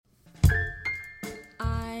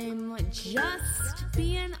Just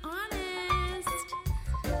being honest.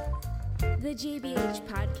 The JBH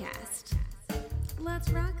podcast. Let's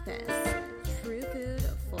rock this. True food,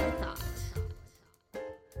 full thought.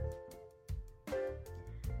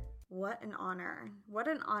 What an honor. What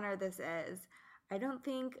an honor this is. I don't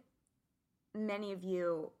think many of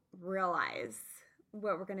you realize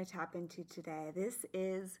what we're going to tap into today. This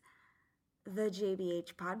is the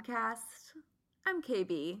JBH podcast. I'm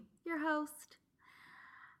KB, your host,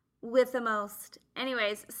 with the most.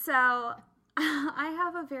 Anyways, so I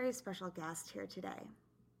have a very special guest here today.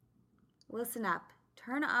 Listen up.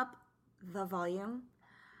 Turn up the volume.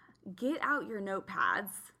 Get out your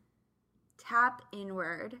notepads. Tap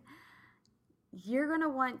inward. You're going to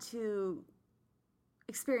want to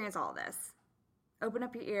experience all this. Open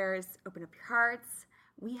up your ears. Open up your hearts.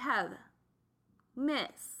 We have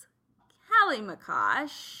Miss Kelly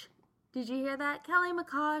McCosh. Did you hear that? Kelly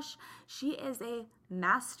McCosh. She is a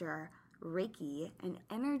master Reiki and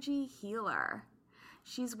energy healer.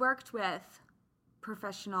 She's worked with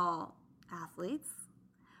professional athletes,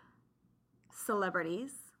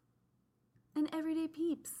 celebrities, and everyday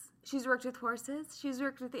peeps. She's worked with horses. She's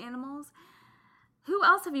worked with animals. Who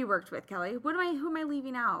else have you worked with, Kelly? Who am I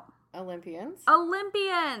leaving out? Olympians.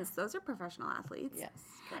 Those are professional athletes. Yes,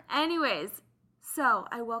 correct. Anyways, so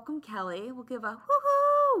I welcome Kelly. We'll give a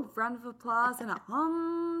woohoo round of applause and a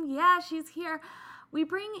yeah, she's here. We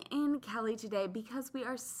bring in Kelly today because we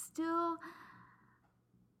are still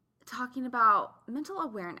talking about mental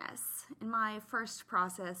awareness in my first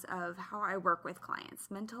process of how I work with clients,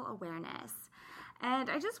 mental awareness. And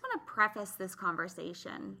I just want to preface this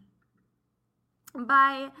conversation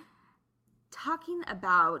by talking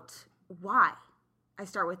about why I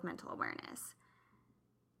start with mental awareness.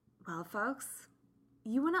 Well, folks,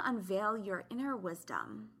 you want to unveil your inner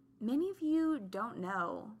wisdom. Many of you don't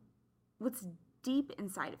know what's deep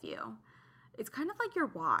inside of you. It's kind of like your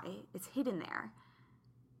why. It's hidden there.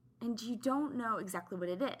 And you don't know exactly what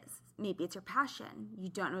it is. Maybe it's your passion. You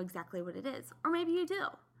don't know exactly what it is. Or maybe you do.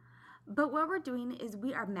 But what we're doing is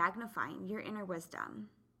we are magnifying your inner wisdom.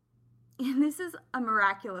 And this is a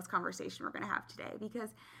miraculous conversation we're going to have today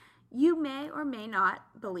because you may or may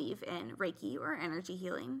not believe in Reiki or energy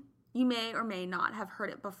healing. You may or may not have heard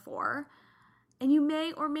it before. And you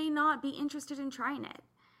may or may not be interested in trying it.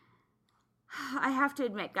 I have to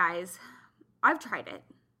admit, guys, I've tried it.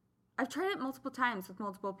 I've tried it multiple times with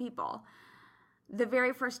multiple people. The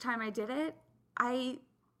very first time I did it, I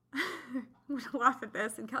would laugh at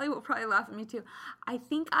this, and Kelly will probably laugh at me too. I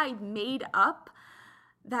think I made up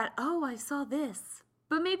that, I saw this,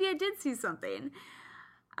 but maybe I did see something.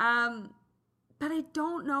 But I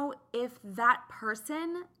don't know if that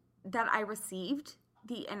person that I received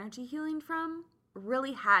the energy healing from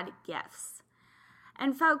really had gifts.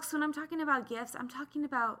 And folks, when I'm talking about gifts, I'm talking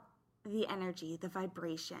about the energy, the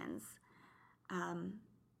vibrations,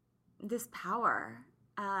 this power.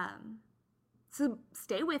 So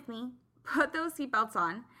stay with me. Put those seatbelts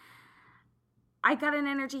on. I got an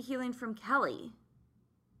energy healing from Kelly.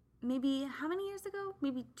 Maybe how many years ago?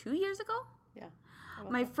 Maybe 2 years ago? Yeah.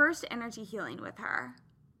 My first energy healing with her.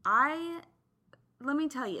 Let me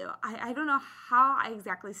tell you, I don't know how I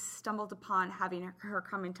exactly stumbled upon having her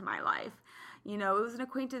come into my life. You know, it was an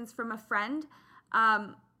acquaintance from a friend.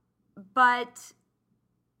 But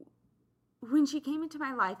when she came into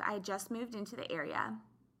my life, I had just moved into the area.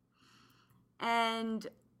 And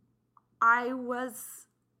I was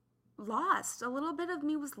lost. A little bit of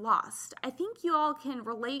me was lost. I think you all can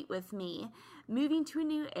relate with me. Moving to a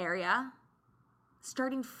new area,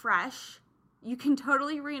 starting fresh, you can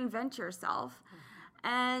totally reinvent yourself.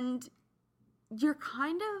 And you're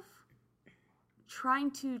kind of trying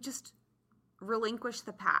to just relinquish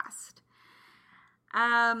the past.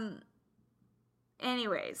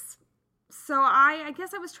 Anyways, so I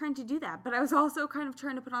guess I was trying to do that, but I was also kind of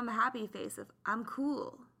trying to put on the happy face of, I'm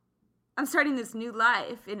cool. I'm starting this new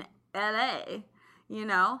life in LA, you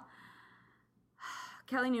know?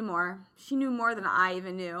 Kelly knew more. She knew more than I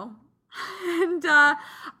even knew. And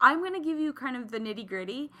I'm going to give you kind of the nitty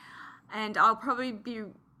gritty, and I'll probably be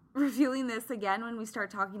revealing this again when we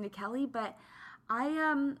start talking to Kelly, but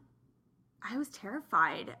I was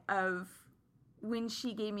terrified of when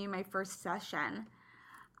she gave me my first session.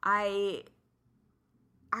 I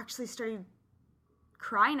actually started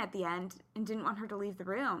crying at the end and didn't want her to leave the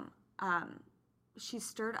room. She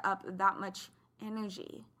stirred up that much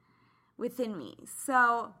energy within me.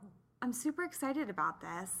 So I'm super excited about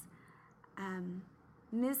this.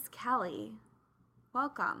 Ms. Kelly,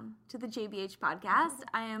 welcome to the JBH podcast.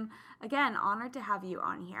 I am, again, honored to have you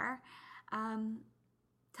on here.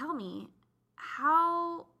 Tell me,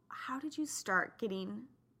 how did you start getting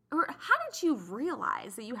or how did you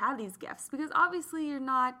realize that you had these gifts? Because obviously you're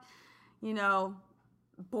not,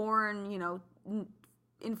 born,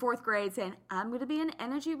 in fourth grade saying, I'm going to be an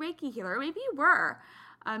energy Reiki healer. Or maybe you were.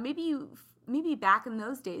 Maybe back in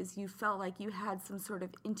those days you felt like you had some sort of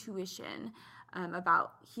intuition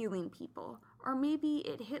about healing people. Or maybe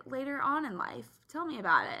it hit later on in life. Tell me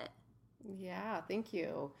about it. Yeah, thank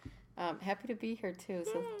you. Happy to be here too.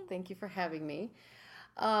 So thank you for having me.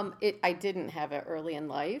 I didn't have it early in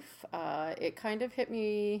life. It kind of hit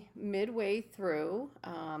me midway through.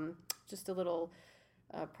 Just a little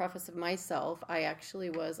preface of myself. I actually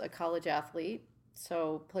was a college athlete,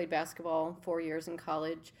 so played basketball 4 years in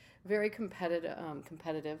college. Very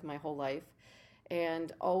competitive my whole life,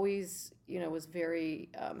 and always, was very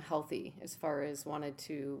healthy as far as wanted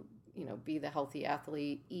to, be the healthy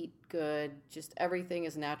athlete, eat good, just everything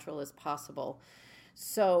as natural as possible.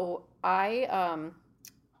 So I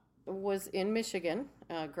was in Michigan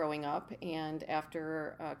growing up, and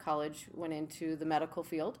after college went into the medical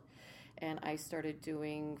field, and I started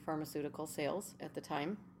doing pharmaceutical sales at the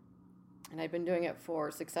time. And I'd been doing it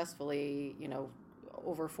for successfully,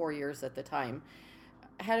 over 4 years at the time.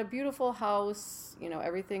 I had a beautiful house,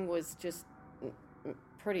 everything was just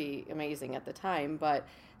pretty amazing at the time, but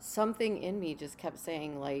something in me just kept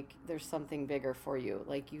saying, like, there's something bigger for you.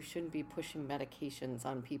 Like, you shouldn't be pushing medications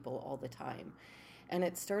on people all the time. And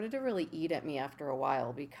it started to really eat at me after a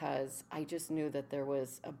while, because I just knew that there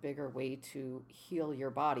was a bigger way to heal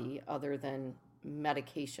your body other than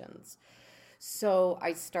medications. So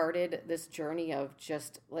I started this journey of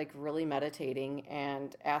just like really meditating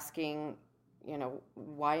and asking,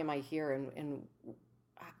 why am I here, and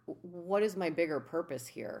what is my bigger purpose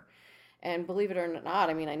here? And believe it or not,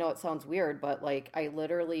 I mean, I know it sounds weird, but like I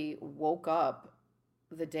literally woke up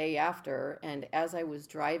the day after, and as I was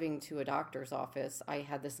driving to a doctor's office, I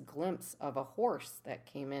had this glimpse of a horse that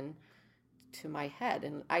came in to my head,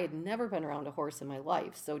 and I had never been around a horse in my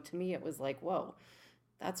life. So to me, it was like, whoa,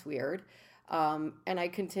 that's weird. And I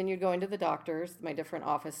continued going to the doctors, my different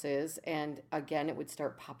offices, and again, it would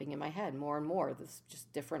start popping in my head more and more. This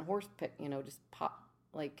just different horse pick, just pop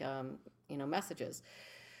like, messages.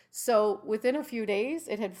 So within a few days,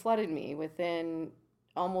 it had flooded me. Within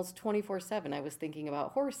almost 24/7, I was thinking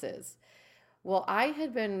about horses. Well, I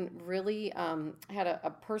had been really, had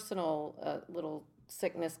a personal little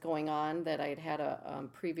sickness going on that I had a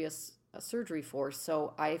previous surgery for,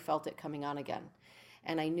 so I felt it coming on again.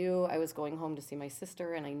 And I knew I was going home to see my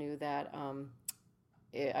sister, and I knew that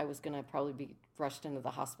I was going to probably be rushed into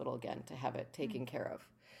the hospital again to have it taken care of.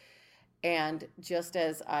 And just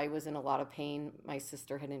as I was in a lot of pain, my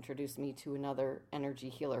sister had introduced me to another energy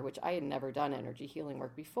healer, which I had never done energy healing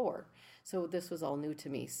work before. So this was all new to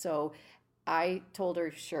me. So I told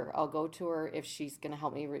her, sure, I'll go to her if she's going to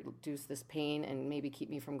help me reduce this pain and maybe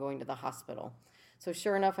keep me from going to the hospital. So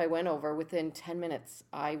sure enough, I went over. Within 10 minutes,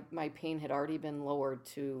 my pain had already been lowered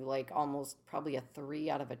to like almost probably a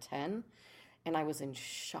 3 out of a 10. And I was in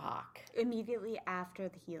shock. Immediately after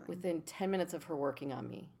the healing? Within 10 minutes of her working on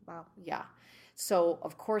me. Wow. Yeah. So,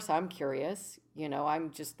 of course, I'm curious.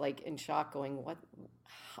 I'm just like in shock going,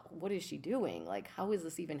 what is she doing? Like, how is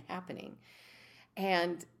this even happening?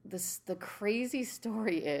 And the crazy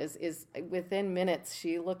story is within minutes,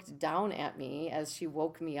 she looked down at me as she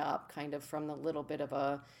woke me up, kind of from the little bit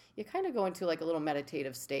of you kind of go into like a little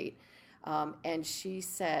meditative state. And she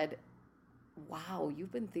said, wow,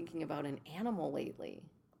 you've been thinking about an animal lately.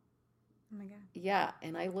 Oh my God. Yeah.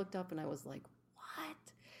 And I looked up and I was like, what?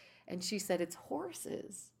 And she said, it's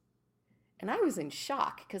horses. And I was in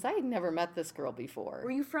shock because I had never met this girl before.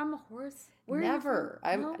 Were you from a horse? Never.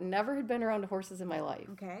 I never had been around horses in my life.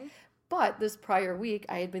 Okay. But this prior week,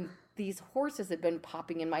 these horses had been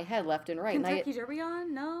popping in my head left and right. Kentucky Derby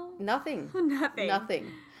on? No? Nothing.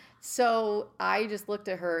 Nothing. So I just looked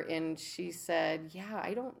at her and she said, yeah,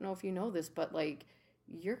 I don't know if you know this, but like,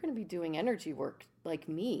 you're going to be doing energy work like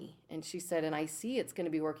me. And she said, and I see it's going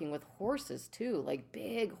to be working with horses too, like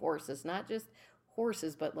big horses, not just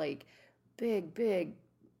horses, but like big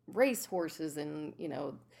race horses. And,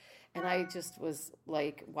 and I just was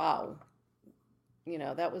like, wow,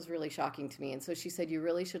 that was really shocking to me. And so she said, you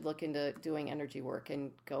really should look into doing energy work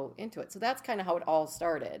and go into it. So that's kind of how it all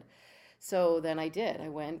started. So then I did. I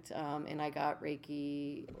went and I got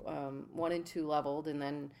Reiki 1 and 2 leveled, and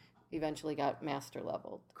then eventually got master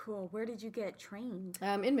leveled. Cool. Where did you get trained?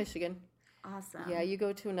 In Michigan. Awesome. Yeah, you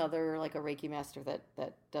go to another, like a Reiki master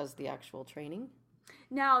that does the actual training.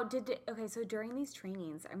 Now, so during these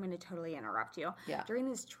trainings, I'm going to totally interrupt you. Yeah. During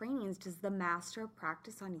these trainings, does the master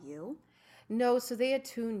practice on you? No, so they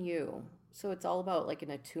attune you. So it's all about like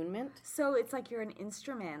an attunement. So it's like you're an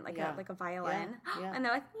instrument, like Yeah. a violin. Yeah. And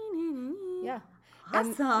they're like, Yeah.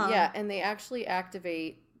 awesome. And they actually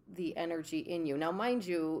activate the energy in you. Now, mind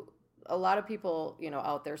you, a lot of people,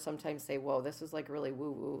 out there sometimes say, whoa, this is like really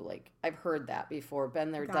woo-woo. Like, I've heard that before,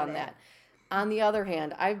 been there, done that. On the other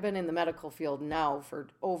hand, I've been in the medical field now for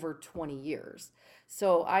over 20 years.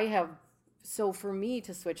 So for me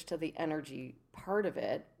to switch to the energy part of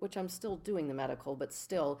it, which I'm still doing the medical, but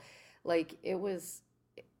still, like,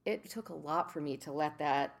 it took a lot for me to let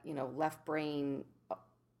that, left brain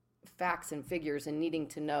facts and figures and needing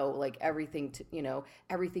to know like everything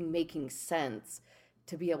making sense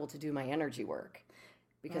to be able to do my energy work,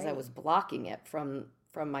 because I was blocking it from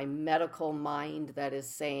my medical mind that is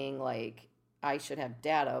saying like I should have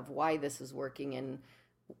data of why this is working, and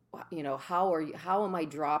how am I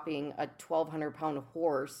dropping a 1,200-pound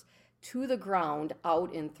horse to the ground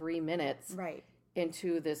out in 3 minutes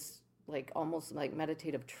into this like almost like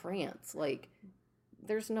meditative trance. Like,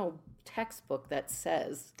 there's no textbook that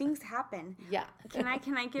says things happen. Yeah. Can I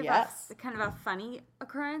give Yes. us kind of a funny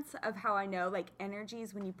occurrence of how I know like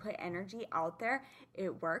energies, when you put energy out there,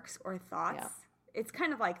 it works, or thoughts? Yeah. It's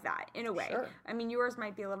kind of like that in a way. Sure. I mean, yours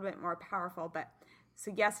might be a little bit more powerful, but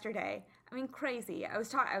so yesterday, I mean, crazy. I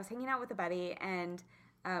was hanging out with a buddy and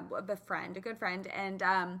a good friend, and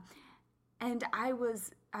I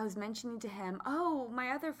was mentioning to him, oh, my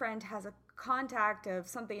other friend has a contact of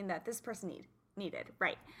something that this person needed,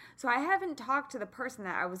 right? So I haven't talked to the person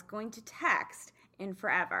that I was going to text in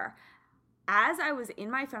forever. As I was in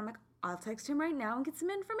my phone, I'm like, I'll text him right now and get some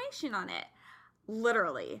information on it.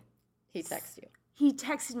 Literally. he texts you. He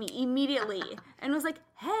texted me immediately and was like,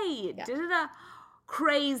 hey, da-da-da.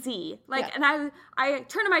 Crazy. Like, and I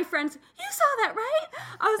turned to my friends, you saw that, right?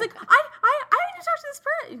 I was like, I need to talk to this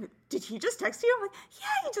person. Did he just text you? I'm like, yeah,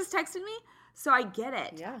 he just texted me. So I get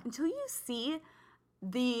it. Yeah. Until you see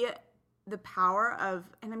the power of,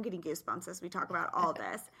 and I'm getting goosebumps as we talk about all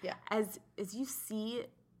this. Yeah. As you see,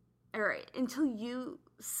 or until you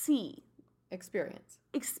see Experience.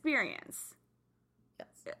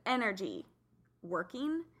 Yes. energy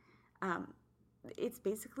working, it's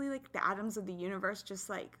basically like the atoms of the universe just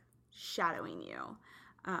like shadowing you.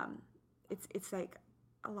 It's like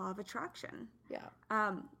a law of attraction.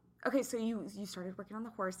 Yeah. Okay, so you started working on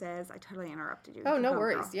the horses. I totally interrupted you. Oh, no Go,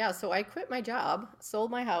 worries. girl. Yeah, so I quit my job,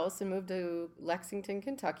 sold my house, and moved to Lexington,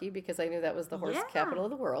 Kentucky, because I knew that was the horse capital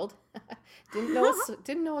of the world. Didn't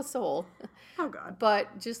know a soul. Oh God.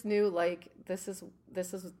 But just knew like this is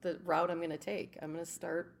the route I'm going to take. I'm going to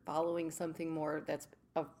start following something more that's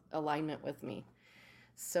of alignment with me.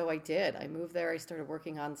 So I did. I moved there. I started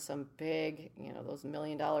working on some big, those $1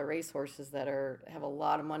 million racehorses that have a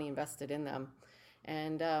lot of money invested in them,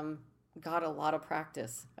 and got a lot of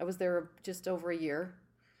practice. I was there just over a year,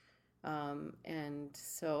 and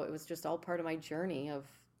so it was just all part of my journey of,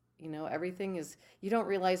 everything is, you don't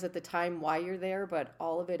realize at the time why you're there, but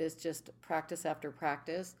all of it is just practice after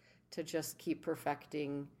practice to just keep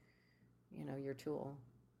perfecting, your tool.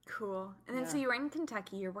 Cool. And then so you're in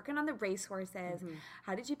Kentucky, you're working on the racehorses. Mm-hmm.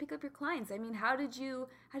 How did you pick up your clients? I mean, how did you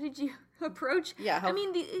approach? Yeah. I mean,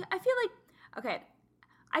 I feel like, okay,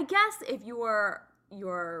 I guess if you're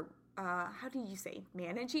how do you say,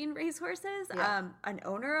 managing racehorses, an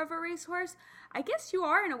owner of a racehorse, I guess you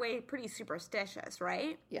are in a way pretty superstitious,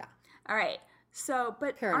 right? Yeah. All right. So,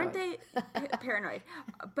 but Paranoid. aren't they paranoid?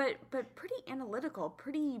 But pretty analytical,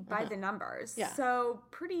 pretty by the numbers. Yeah. So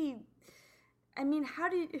pretty. I mean, how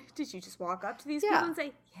did you just walk up to these people and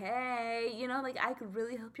say, hey, like I could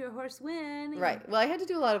really help your horse win? Right. Well, I had to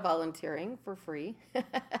do a lot of volunteering for free.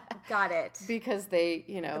 Got it. Because they,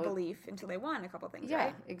 the belief until they won a couple things, yeah,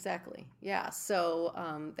 right? exactly. Yeah.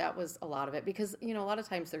 So that was a lot of it, because, a lot of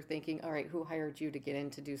times they're thinking, all right, who hired you to get in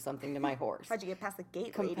to do something to my horse? How'd you get past the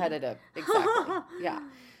gate, Competitive. Lady? Exactly. Yeah.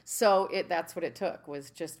 So that's what it took,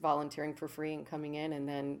 was just volunteering for free and coming in and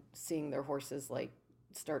then seeing their horses like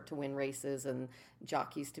start to win races, and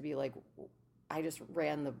jockeys to be like, I just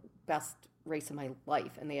ran the best race of my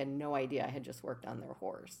life, and they had no idea I had just worked on their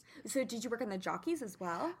horse. So did you work on the jockeys as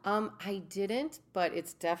well? I didn't, but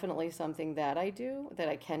it's definitely something that I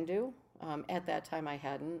can do. At that time I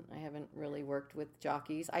haven't really worked with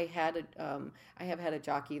jockeys. I have had a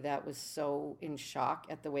jockey that was so in shock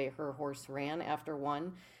at the way her horse ran after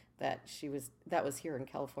one that was here in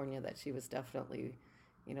California, that she was definitely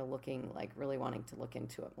looking like really wanting to look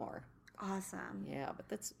into it more. Awesome. Yeah, but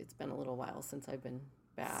it's been a little while since I've been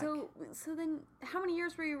back. So then how many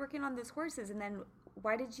years were you working on those horses, and then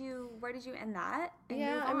why did you end that? And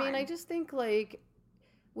yeah, move I mean, on? I just think like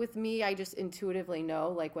with me, I just intuitively know,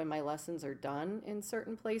 like, when my lessons are done in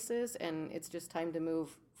certain places and it's just time to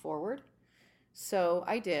move forward. So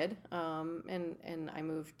I did, and I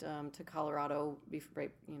moved to Colorado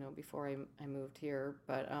before I moved here,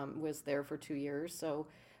 but was there for 2 years. So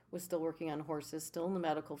was still working on horses, still in the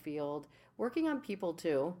medical field, working on people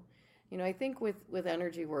too. I think with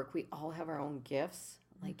energy work, we all have our own gifts,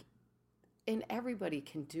 like, and everybody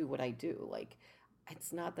can do what I do. Like,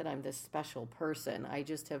 it's not that I'm this special person. I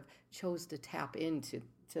just have chose to tap into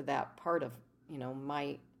that part of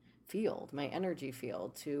my field, my energy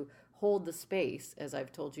field, to hold the space, as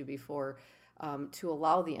I've told you before, to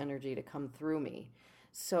allow the energy to come through me.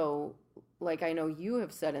 So, like, I know you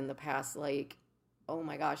have said in the past, like, oh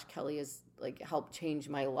my gosh, Kelly has, like, helped change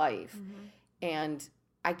my life. And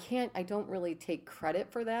I don't really take credit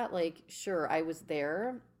for that. Like, sure, I was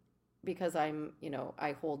there because I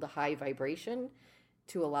hold the high vibration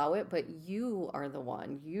to allow it, but you are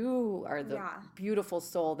the beautiful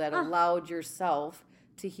soul that allowed yourself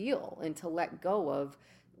to heal and to let go of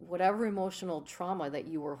whatever emotional trauma that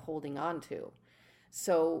you were holding on to.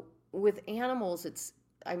 So with animals,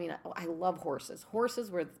 I love horses.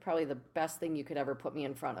 Horses were probably the best thing you could ever put me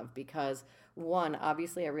in front of because, one,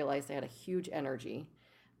 obviously I realized they had a huge energy,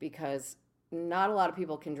 because not a lot of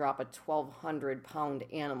people can drop a 1,200-pound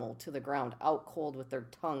animal to the ground out cold with their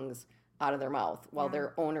tongues out of their mouth while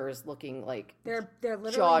their owner is looking like they're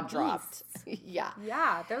literally jaw dropped.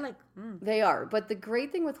 Yeah, they're like They are. But the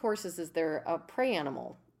great thing with horses is they're a prey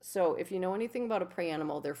animal. So if you know anything about a prey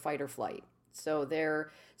animal, they're fight or flight. So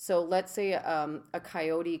let's say a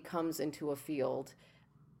coyote comes into a field.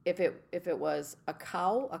 If it was a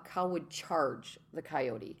cow would charge the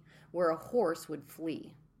coyote, where a horse would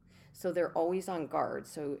flee. So they're always on guard.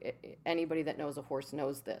 So anybody that knows a horse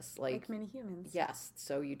knows this. Like many humans. Yes.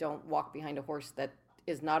 So you don't walk behind a horse that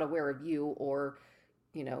is not aware of you, or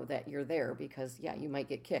that you're there, because you might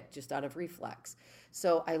get kicked just out of reflex.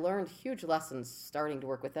 So I learned huge lessons starting to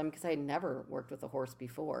work with them, because I had never worked with a horse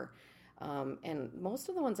before. And most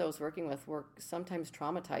of the ones I was working with were sometimes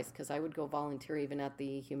traumatized, because I would go volunteer even at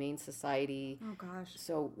the Humane Society. Oh, gosh.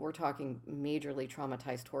 So we're talking majorly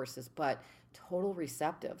traumatized horses, but total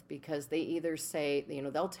receptive, because they either say,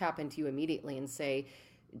 they'll tap into you immediately and say,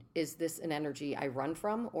 is this an energy I run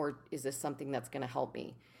from, or is this something that's going to help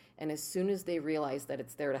me? And as soon as they realize that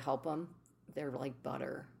it's there to help them, they're like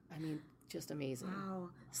butter. I mean, just amazing. Wow.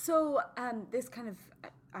 So this kind of,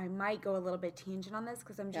 I might go a little bit tangent on this,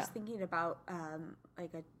 because I'm just thinking about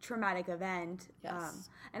like a traumatic event. Yes.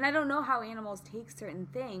 And I don't know how animals take certain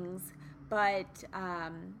things, but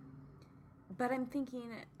I'm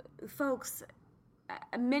thinking, folks,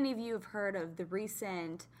 many of you have heard of the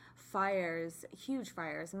recent fires, huge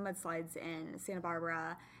fires, mudslides in Santa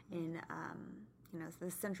Barbara, in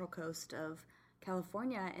the central coast of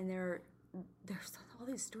California, and there's all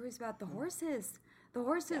these stories about the horses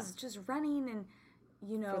just running and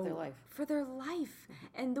for their life,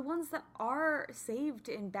 and the ones that are saved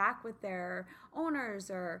and back with their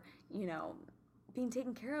owners, or being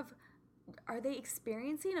taken care of, are they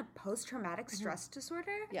experiencing a post-traumatic stress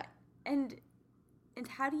disorder? Yeah. And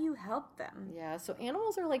how do you help them? Yeah, so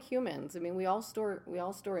animals are like humans. I mean, we all store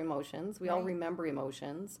emotions. We all remember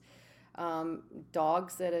emotions.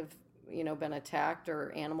 Dogs that have been attacked,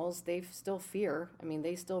 or animals, they still fear. I mean,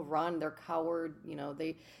 they still run. They're coward.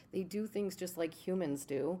 They do things just like humans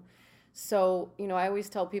do. So I always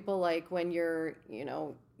tell people, like, when you're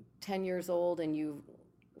 10 years old and you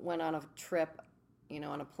went on a trip,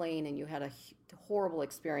 on a plane, and you had a horrible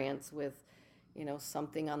experience with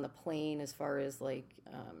something on the plane, as far as like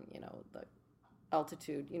the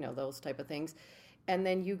altitude, those type of things. And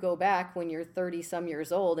then you go back when you're 30 some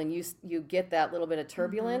years old, and you get that little bit of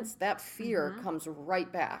turbulence, that fear comes right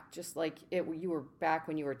back, just like you were back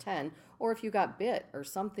when you were 10, or if you got bit or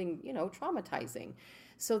something, traumatizing.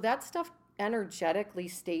 So that stuff energetically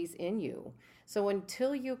stays in you. So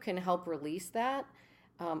until you can help release that,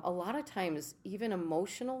 a lot of times even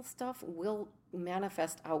emotional stuff will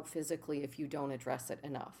manifest out physically if you don't address it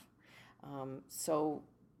enough.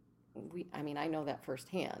 I know that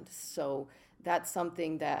firsthand. So that's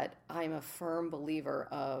something that I'm a firm believer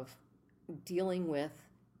of dealing with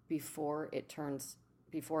before it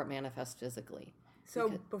manifests physically.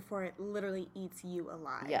 So before it literally eats you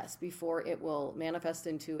alive. Yes, before it will manifest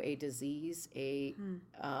into a disease, a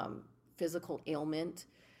physical ailment.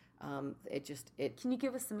 Can you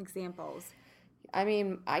give us some examples? I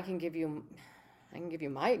mean, I can give you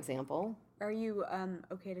my example. Are you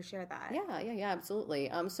okay to share that? Yeah,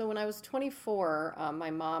 absolutely. So when I was 24, my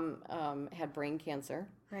mom had brain cancer.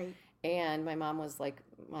 Right. And my mom was like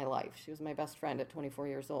my life. She was my best friend at 24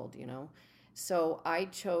 years old, So I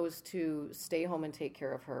chose to stay home and take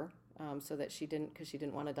care of her, so that because she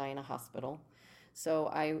didn't want to die in a hospital. So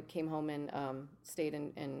I came home and stayed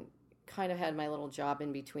and kind of had my little job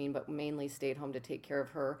in between, but mainly stayed home to take care of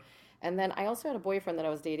her. And then I also had a boyfriend that I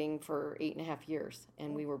was dating for 8.5 years,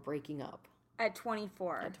 and we were breaking up. At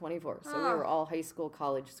 24. At 24. So we were all high school,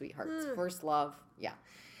 college sweethearts. First love. Yeah.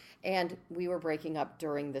 And we were breaking up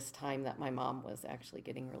during this time that my mom was actually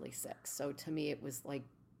getting really sick. So to me, it was like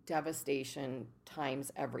devastation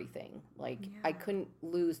times everything. Like I couldn't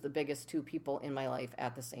lose the biggest two people in my life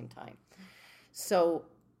at the same time. So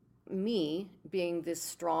me being this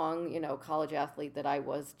strong, college athlete that I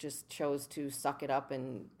was, just chose to suck it up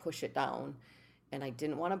and push it down. And I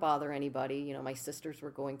didn't want to bother anybody. My sisters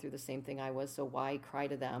were going through the same thing I was, so why cry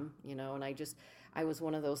to them? And I was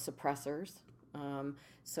one of those suppressors.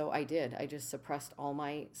 So I did. I just suppressed all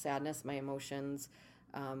my sadness, my emotions.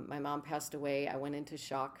 My mom passed away. I went into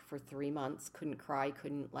shock for 3 months. Couldn't cry,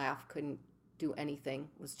 couldn't laugh, couldn't do anything.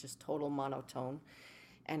 It was just total monotone.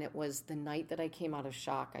 And it was the night that I came out of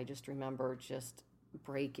shock, I just remember just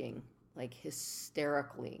breaking, like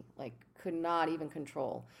hysterically, like could not even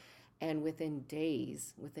control. And within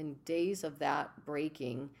days of that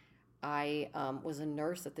breaking, I was a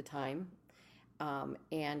nurse at the time,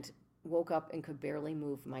 and woke up and could barely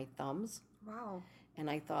move my thumbs. Wow. And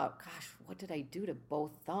I thought, gosh, what did I do to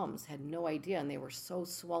both thumbs? Had no idea. And they were so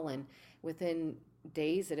swollen. Within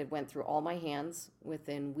days, it had went through all my hands.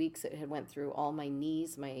 Within weeks, it had went through all my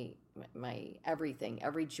knees, my everything,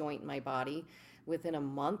 every joint in my body. Within a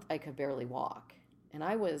month, I could barely walk.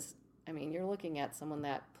 And you're looking at someone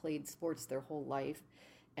that played sports their whole life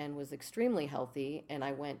and was extremely healthy, and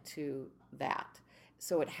I went to that.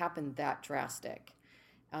 So it happened that drastic.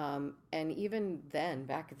 And even then,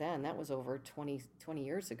 back then, that was over 20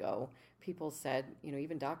 years ago, people said,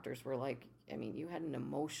 even doctors were like, you had an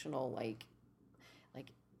emotional, like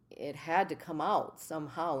it had to come out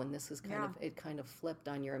somehow, and this is it kind of flipped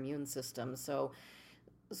on your immune system. So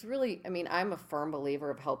it's really, I'm a firm believer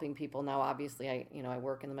of helping people now. Obviously, I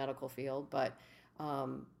work in the medical field, but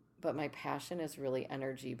my passion is really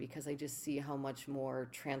energy, because I just see how much more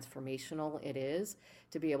transformational it is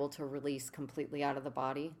to be able to release completely out of the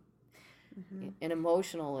body. Mm-hmm. And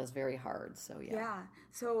emotional is very hard. So, yeah. Yeah.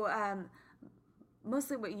 So,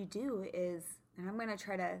 mostly what you do is, and I'm going to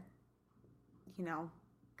try to,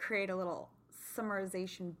 create a little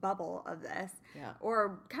summarization bubble of this,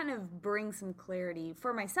 or kind of bring some clarity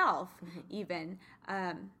for myself, even.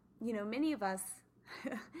 Many of us,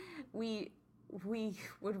 we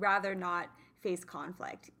would rather not face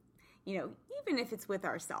conflict, even if it's with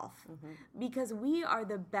ourselves, because we are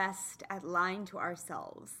the best at lying to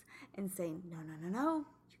ourselves and saying, no,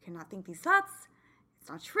 you cannot think these thoughts. It's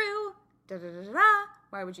not true.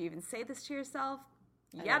 Why would you even say this to yourself?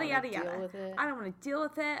 Yada, yada, yada. I don't want to deal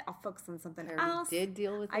with it. I'll focus on something else. I did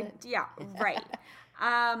deal with it. Yeah, right.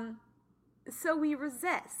 So we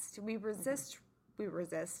resist.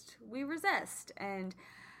 And,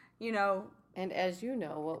 And as you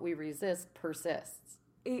know, what we resist persists.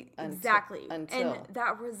 Exactly. Until. And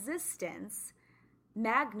that resistance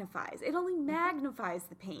magnifies. It only magnifies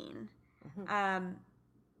the pain.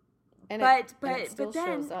 And it still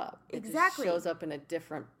shows up. Exactly. It just shows up in a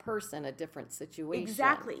different person, a different situation.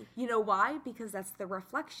 Exactly. You know why? Because that's the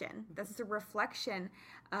reflection. That's the reflection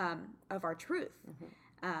of our truth.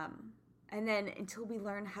 And then until we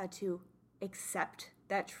learn how to accept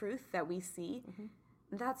that truth that we see,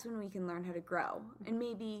 that's when we can learn how to grow. And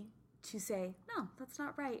maybe to say, no, that's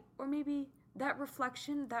not right. Or maybe that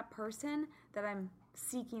reflection, that person that I'm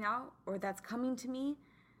seeking out or that's coming to me,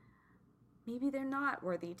 maybe they're not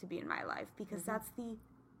worthy to be in my life, because that's the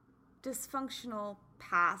dysfunctional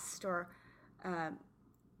past or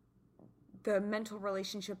the mental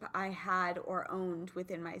relationship I had or owned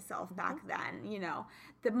within myself back then.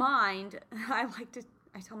 The mind, I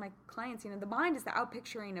tell my clients, the mind is the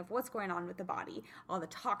outpicturing of what's going on with the body, all the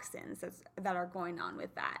toxins that are going on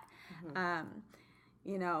with that.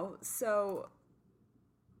 So,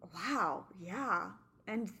 wow, yeah.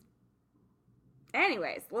 And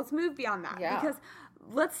anyways, let's move beyond that, because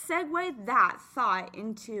let's segue that thought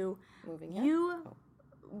into moving you.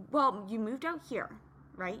 Well, you moved out here,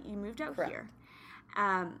 right? You moved out Correct. here.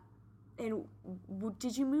 And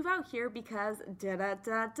did you move out here because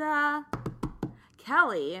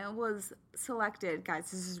Kelly was selected?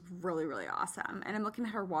 Guys, this is really, really awesome. And I'm looking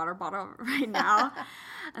at her water bottle right now,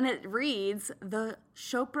 and it reads the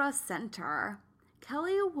Chopra Center.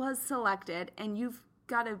 Kelly was selected, and you've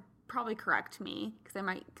got to probably correct me because I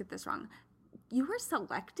might get this wrong. You were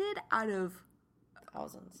selected out of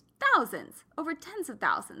Thousands. Thousands, over tens of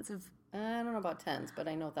thousands of I don't know about tens, but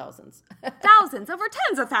I know thousands. thousands, over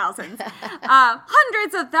tens of thousands,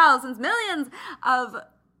 hundreds of thousands, millions of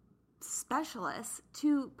specialists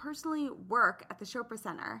to personally work at the Chopra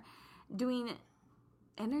Center doing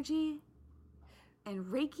energy and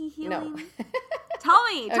Reiki healing. No. Tell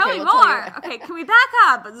me we'll more. tell you. Okay, can we back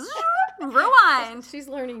up? Rewind. She's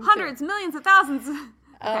learning Hundreds, too. millions of thousands.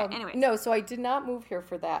 Okay, anyways. No, so I did not move here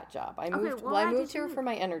for that job. I why did moved you here move? for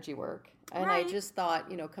my energy work. And Right. I just thought,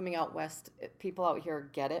 coming out west, people out here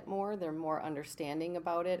get it more. They're more understanding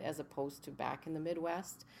about it as opposed to back in the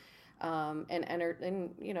Midwest. And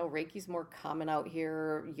Reiki's more common out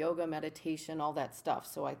here, yoga, meditation, all that stuff.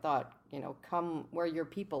 So I thought, come where your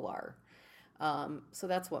people are. So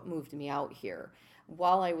that's what moved me out here.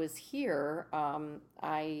 While I was here,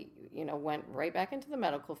 I went right back into the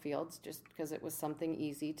medical fields just because it was something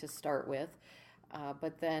easy to start with.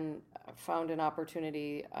 But then found an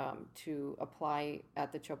opportunity to apply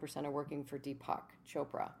at the Chopra Center working for Deepak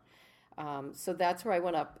Chopra. So that's where I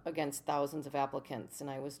went up against thousands of applicants, and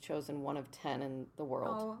I was chosen one of 10 in the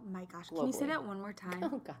world. Oh my gosh. Can you say Globally. that one more time?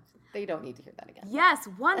 Oh, gosh. They don't need to hear that again. Yes,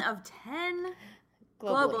 one of 10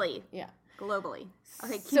 globally. Yeah. Globally.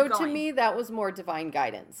 Okay, keep So going. to me, that was more divine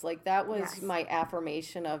guidance. Like that was Yes. my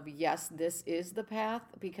affirmation of, yes, this is the path,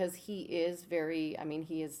 because he is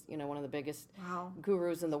he is, one of the biggest Wow.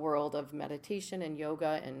 gurus in the world of meditation and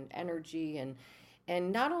yoga and energy.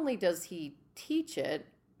 And not only does he teach it,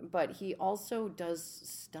 but he also does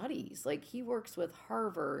studies. Like he works with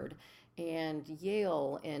Harvard and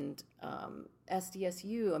Yale and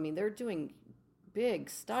SDSU. I mean, they're doing big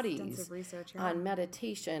studies Extensive research, yeah. on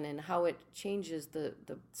meditation and how it changes the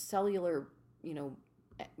cellular,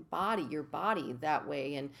 body, your body that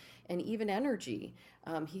way, and even energy.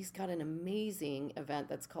 He's got an amazing event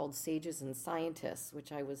that's called Sages and Scientists,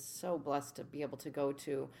 which I was so blessed to be able to go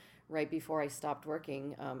to right before I stopped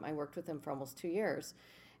working. I worked with him for almost 2 years.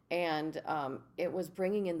 And it was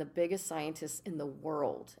bringing in the biggest scientists in the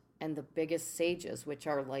world and the biggest sages, which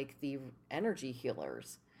are like the energy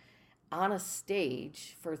healers, on a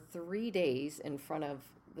stage for 3 days in front of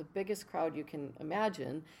the biggest crowd you can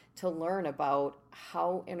imagine to learn about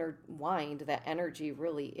how intertwined that energy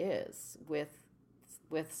really is with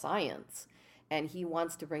science. And he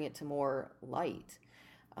wants to bring it to more light.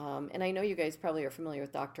 And I know you guys probably are familiar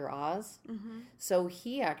with Dr. Oz. Mm-hmm. So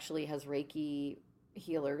he actually has Reiki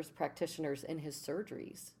healers, practitioners in his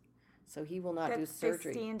surgeries. So he will not do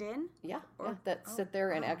surgery. They stand in? That sit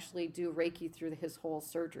there and wow. actually do Reiki through his whole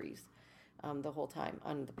surgeries the whole time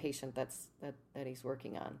on the patient that he's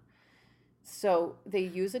working on. So they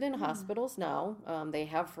use it in hospitals now. They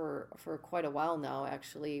have for quite a while now,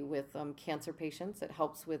 actually, with cancer patients. It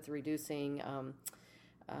helps with reducing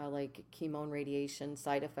like chemo and radiation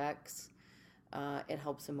side effects. It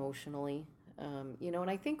helps emotionally. And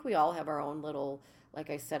I think we all have our own little, like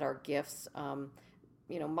I said, our gifts.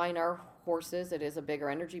 Mine are horses. It is a bigger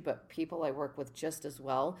energy, but people I work with just as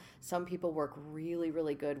well. Some people work really,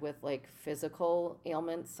 really good with like physical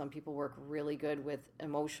ailments. Some people work really good with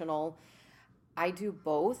emotional. I do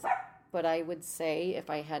both, but I would say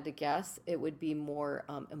if I had to guess, it would be more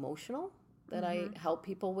emotional that I help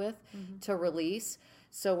people with to release.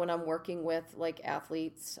 So when I'm working with like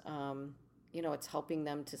athletes, it's helping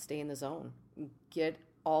them to stay in the zone, get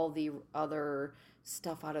all the other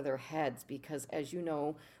stuff out of their heads, because as you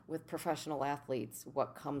know, with professional athletes,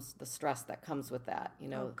 the stress that comes with that,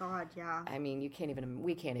 Oh God, yeah. I mean, we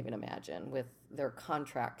can't even imagine with their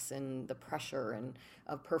contracts and the pressure and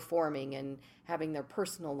of performing and having their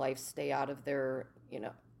personal life stay out of their,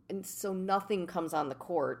 and so nothing comes on the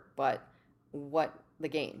court but the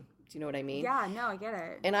game. Do you know what I mean? Yeah, no, I get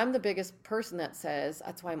it. And I'm the biggest person that says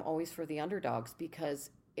that's why I'm always for the underdogs,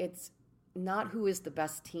 because it's not who is the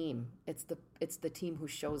best team. It's the team who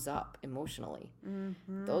shows up emotionally.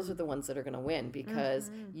 Mm-hmm. Those are the ones that are going to win, because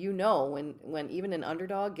when even an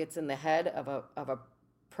underdog gets in the head of a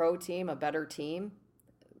pro team, a better team,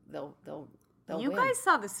 they'll you win. guys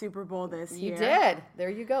saw the Super Bowl this year. You did. There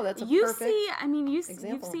you go. That's a perfect you've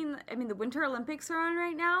example. seen, the Winter Olympics are on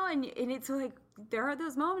right now, and it's like, there are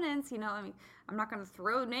those moments, I'm not going to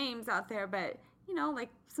throw names out there, but, like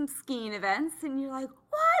some skiing events, and you're like,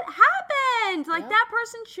 what happened? Like, that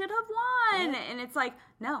person should have won. And it's like,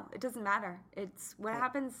 no, it doesn't matter. It's what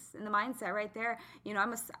happens in the mindset right there.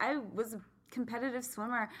 I was a competitive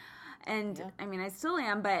swimmer, and I still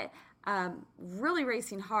am, but really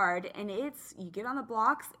racing hard, and you get on the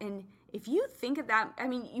blocks, and if you think of that,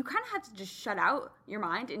 you kind of have to just shut out your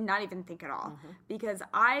mind and not even think at all, because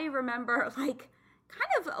I remember like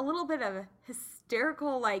kind of a little bit of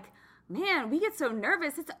hysterical, like, man, we get so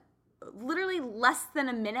nervous. It's literally less than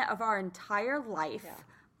a minute of our entire life, Yeah.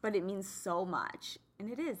 but it means so much. And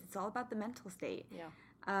it is. It's all about the mental state. Yeah.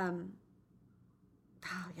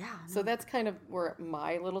 Yeah. So that's kind of where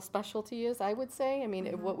my little specialty is, I would say. I mean,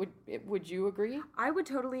 what would you agree? I would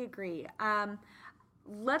totally agree.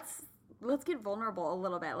 Let's get vulnerable a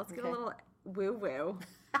little bit. Let's get a little woo woo.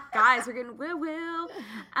 Guys, we're getting woo woo. Woo woo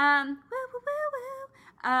woo woo.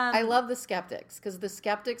 I love the skeptics, because the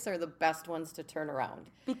skeptics are the best ones to turn around.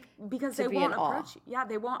 Because to they be won't in awe. approach you. Yeah,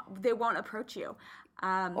 they won't approach you.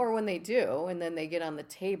 Or when they do, and then they get on the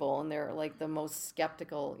table and they're like the most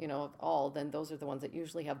skeptical, of all, then those are the ones that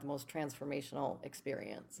usually have the most transformational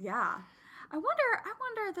experience. Yeah. I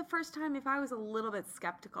wonder the first time if I was a little bit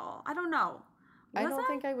skeptical. I don't know. I don't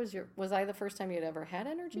think I was was I the first time you'd ever had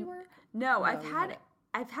energy work? No, I've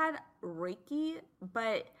had Reiki,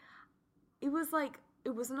 but it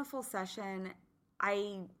wasn't a full session.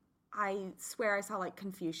 I swear I saw like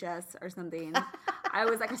Confucius or something. I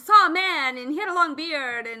was like, I saw a man and he had a long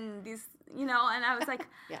beard and these, and I was like,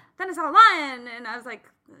 Yeah. Then I saw a lion and I was like,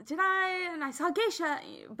 did I? And I saw a geisha,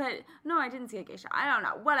 but no, I didn't see a geisha. I don't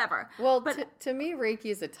know, whatever. Well, but to me, Reiki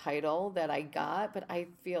is a title that I got, but I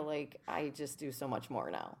feel like I just do so much more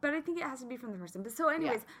now. But I think it has to be from the person. But so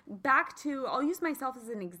anyways, back to, I'll use myself as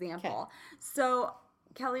an example. Okay. So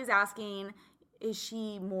Kelly's asking, is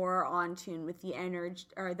she more on tune with the energy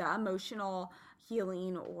or the emotional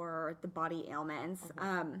healing or the body ailments?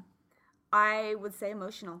 I would say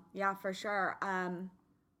emotional. Yeah, for sure.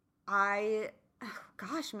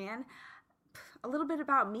 Gosh, man, a little bit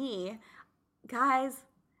about me. Guys,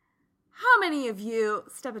 how many of you,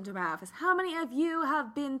 step into my office, how many of you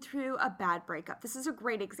have been through a bad breakup? This is a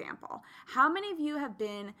great example. How many of you have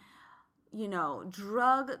been,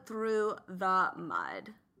 drug through the mud?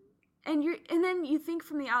 And then you think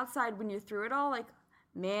from the outside when you're through it all, like,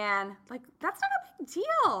 man, like that's not a big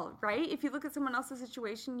deal, right? If you look at someone else's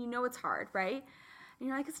situation, it's hard, right? And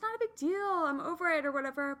you're like, it's not a big deal, I'm over it or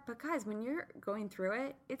whatever. But guys, when you're going through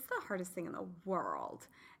it, it's the hardest thing in the world.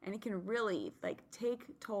 And it can really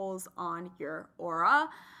take tolls on your aura,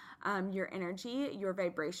 your energy, your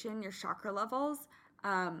vibration, your chakra levels,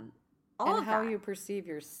 all of how that. you perceive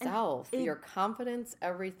yourself, your confidence,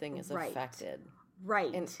 everything is affected.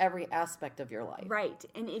 Right. In every aspect of your life. Right.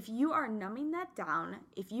 And if you are numbing that down,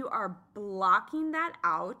 if you are blocking that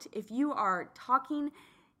out, if you are talking,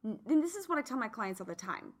 and this is what I tell my clients all the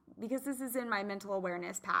time, because this is in my mental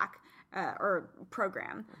awareness pack or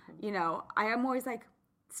program, I am always like,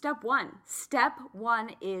 step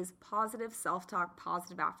one is positive self-talk,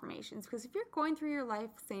 positive affirmations. Because if you're going through your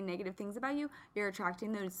life saying negative things about you, you're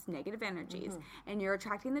attracting those negative energies and you're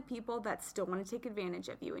attracting the people that still want to take advantage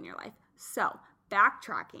of you in your life. So,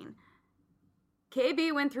 backtracking.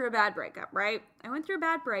 KB went through a bad breakup, right? I went through a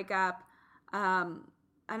bad breakup, and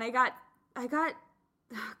I got,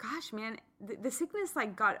 gosh, man, the sickness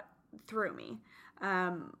got through me.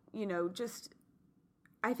 I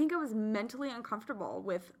think I was mentally uncomfortable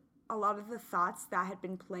with a lot of the thoughts that had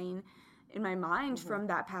been playing in my mind from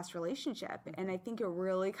that past relationship. And I think it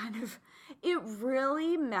really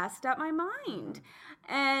messed up my mind.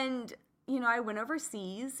 And, I went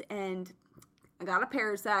overseas and I got a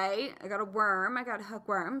parasite, I got a worm, I got a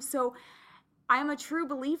hookworm. So I'm a true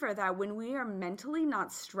believer that when we are mentally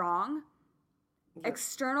not strong,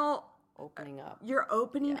 you're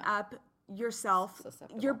opening up yourself.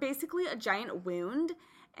 Susceptible. You're basically a giant wound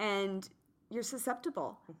and you're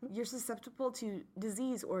susceptible. You're susceptible to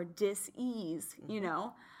disease or dis-ease,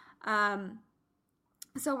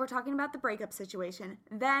 So we're talking about the breakup situation.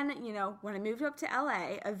 Then, when I moved up to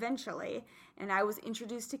LA eventually, and I was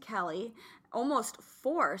introduced to Kelly, almost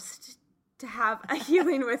forced to have a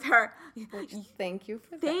healing with her. Thank you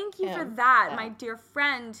for that. Thank you for that. Yeah. My dear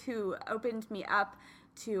friend who opened me up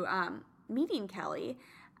to meeting Kelly.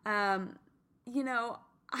 I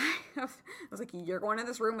was like, you're going in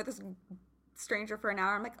this room with this stranger for an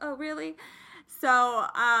hour. I'm like, oh, really? So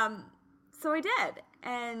I did.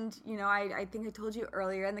 And, I think I told you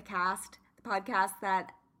earlier in the podcast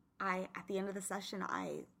that at the end of the session,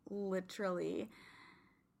 I literally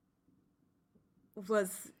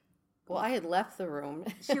was... Well, I had left the room.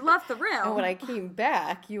 She left the room. And when I came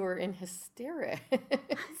back, you were in hysterics.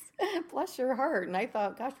 Bless your heart. And I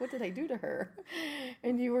thought, gosh, what did I do to her?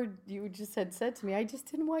 And you just had said to me, I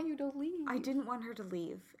just didn't want you to leave. I didn't want her to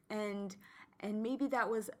leave. And maybe that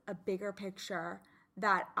was a bigger picture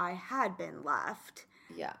that I had been left.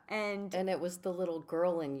 Yeah. And it was the little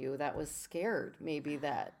girl in you that was scared, maybe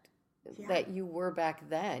that you were back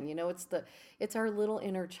then. It's our little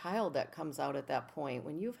inner child that comes out at that point.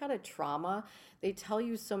 When you've had a trauma, they tell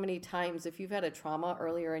you so many times, if you've had a trauma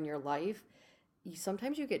earlier in your life,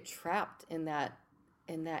 sometimes you get trapped in that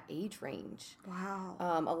age range. Wow.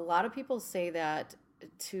 A lot of people say that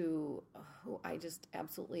to who I just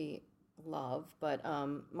absolutely love, but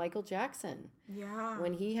Michael Jackson. Yeah.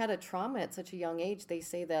 When he had a trauma at such a young age, they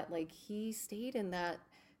say that like he stayed in that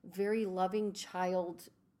very loving child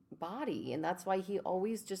body, and that's why he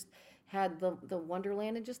always just had the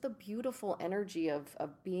wonderland and just the beautiful energy of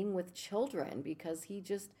being with children, because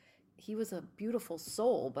he was a beautiful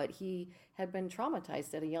soul, but he had been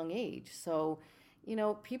traumatized at a young age. So,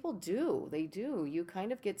 people they do. You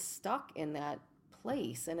kind of get stuck in that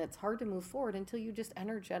place, and it's hard to move forward until you just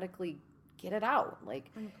energetically get it out.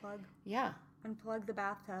 Like unplug. Yeah. Unplug the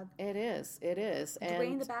bathtub. It is.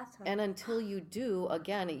 Drain the bathtub. And until you do,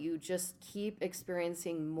 again, you just keep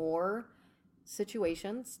experiencing more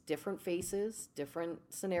situations, different faces, different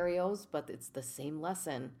scenarios, but it's the same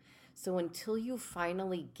lesson. So until you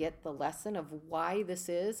finally get the lesson of why this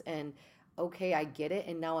is, and okay, I get it,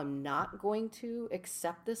 and now I'm not going to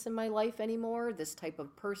accept this in my life anymore, this type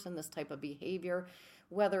of person, this type of behavior,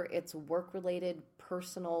 whether it's work-related,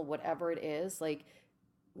 personal, whatever it is, like,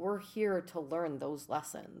 we're here to learn those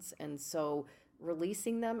lessons. And so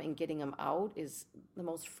releasing them and getting them out is the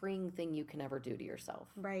most freeing thing you can ever do to yourself.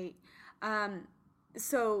 Right.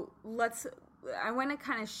 So I want to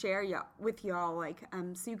kind of share with y'all, like,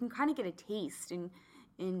 so you can kind of get a taste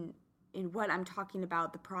in what I'm talking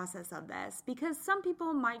about, the process of this, because some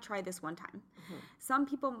people might try this one time. Mm-hmm. Some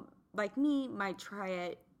people like me might try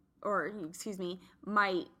it,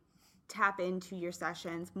 might tap into your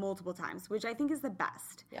sessions multiple times, which I think is the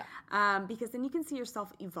best. Yeah. Because then you can see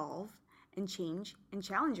yourself evolve and change and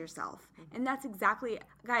challenge yourself. Mm-hmm. And that's exactly,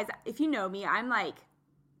 guys, if you know me, I'm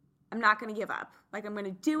not going to give up. Like, I'm going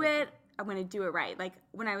to do it. I'm going to do it right. Like,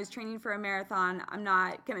 when I was training for a marathon, I'm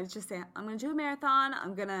not going to just say, I'm going to do a marathon.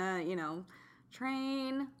 I'm going to,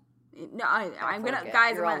 train. No, I'm going to,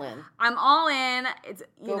 guys, I'm all in. It's,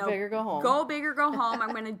 go big or go home. Go big or go home.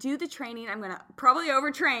 I'm going to do the training. I'm going to probably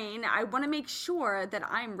overtrain. I want to make sure that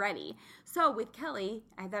I'm ready. So with Kelly,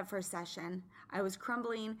 I had that first session. I was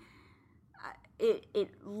crumbling. It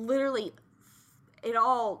literally, it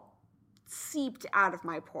all seeped out of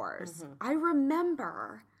my pores. Mm-hmm. I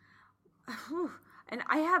remember, and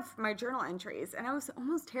I have my journal entries, and I was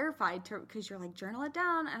almost terrified because you're like, journal it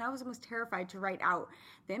down, and I was almost terrified to write out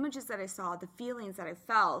the images that I saw, the feelings that I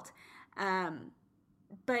felt.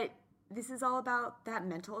 But this is all about that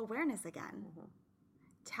mental awareness again. Mm-hmm.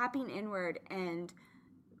 Tapping inward and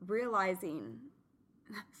realizing,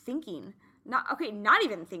 not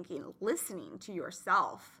even thinking, listening to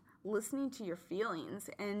yourself, listening to your feelings,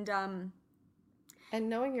 and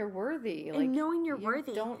knowing you're worthy. And knowing you're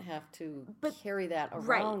worthy. You don't have to carry that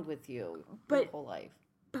around with you your whole life.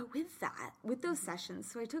 But with those sessions,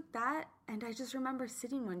 so I took that, and I just remember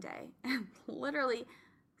sitting one day and literally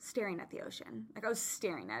staring at the ocean. Like, I was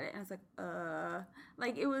staring at it, and I was like,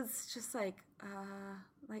 like, it was just like,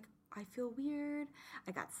 I feel weird.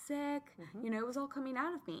 I got sick. Mm-hmm. It was all coming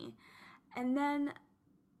out of me. And then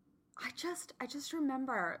I just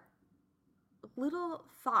remember little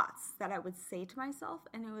thoughts that I would say to myself,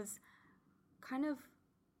 and it was kind of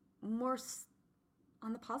more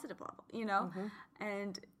on the positive level, mm-hmm.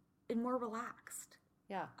 and more relaxed.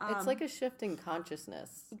 Yeah, it's like a shift in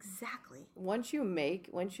consciousness. Exactly. Once you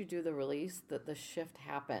do the release, the shift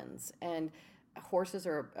happens. And horses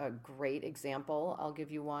are a great example. I'll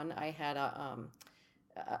give you one. I had a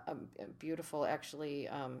beautiful, actually,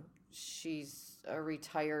 she's a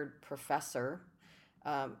retired professor,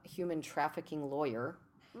 human trafficking lawyer.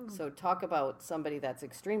 Mm-hmm. So talk about somebody that's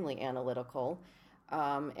extremely analytical.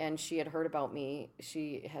 And she had heard about me.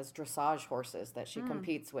 She has dressage horses that she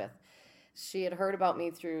competes with. She had heard about me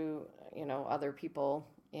through, other people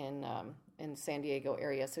in San Diego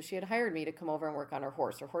area. So she had hired me to come over and work on her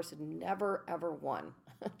horse. Her horse had never, ever won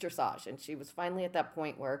dressage. And she was finally at that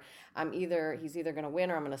point where he's either going to win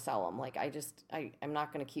or I'm going to sell him. Like, I'm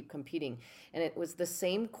not going to keep competing. And it was the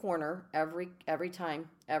same corner every time,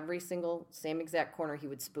 same exact corner he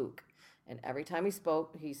would spook. And every time he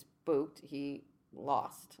spooked, he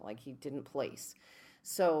lost, like he didn't place.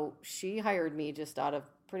 So she hired me just out of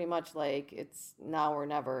pretty much like, it's now or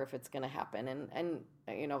never if it's going to happen. And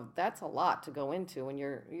that's a lot to go into when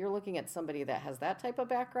you're looking at somebody that has that type of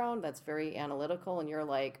background that's very analytical, and you're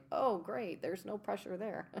like, oh great, there's no pressure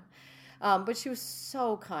there. But she was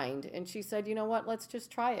so kind, and she said, you know what, let's just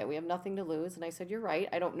try it. We have nothing to lose. And I said, you're right.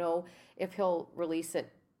 I don't know if he'll release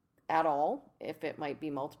it at all, if it might be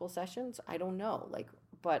multiple sessions. I don't know,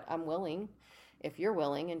 but I'm willing if you're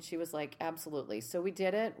willing. And she was like, absolutely. So we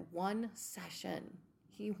did it. One session.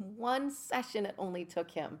 It only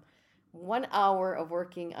took him 1 hour of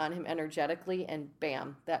working on him energetically, and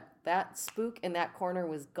bam, that spook in that corner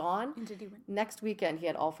was gone. And did he win? Next weekend, he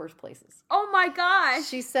had all first places. Oh my gosh.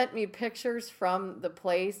 She sent me pictures from the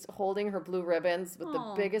place holding her blue ribbons with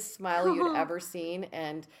the biggest smile you'd ever seen,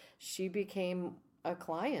 and she became a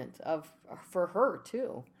client for her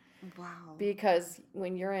too. Wow. Because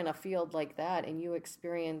when you're in a field like that and you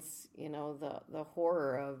experience, the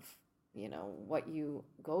horror of, what you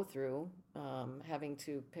go through, having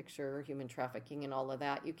to picture human trafficking and all of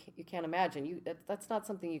that, you can't imagine. That's not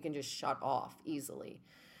something you can just shut off easily.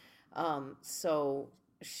 So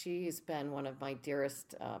she's been one of my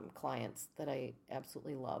dearest clients that I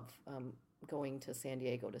absolutely love, going to San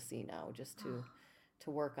Diego to see now, just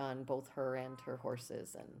to work on both her and her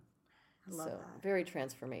horses, and I love that. Very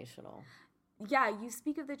transformational. Yeah, you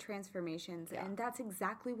speak of the transformations, and that's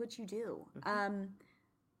exactly what you do.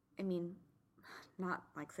 I mean, not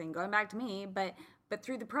like saying going back to me, but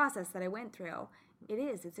through the process that I went through,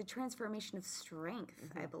 it's a transformation of strength,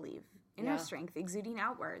 I believe, inner strength, exuding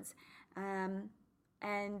outwards, and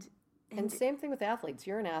same thing with athletes.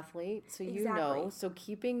 You're an athlete, so so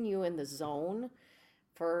keeping you in the zone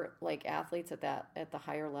for like athletes at the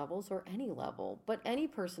higher levels, or any level, but any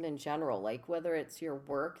person in general, like whether it's your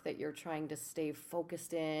work that you're trying to stay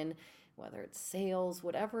focused in, whether it's sales,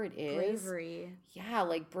 whatever it is. Bravery. Yeah,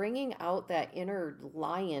 like bringing out that inner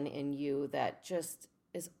lion in you that just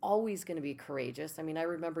is always going to be courageous. I mean, I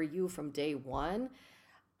remember you from day one.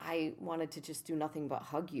 I wanted to just do nothing but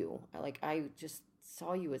hug you. I just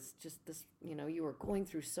saw you as just this, you were going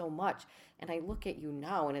through so much. And I look at you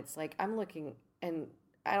now, and it's like I'm looking and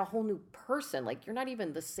at a whole new person. Like, you're not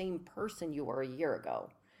even the same person you were a year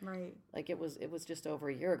ago. Right. Like it was just over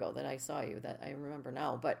a year ago that I saw you, that I remember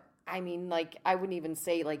now. But I mean, like, I wouldn't even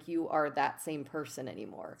say like you are that same person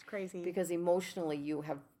anymore. It's crazy. Because emotionally you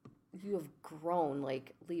have grown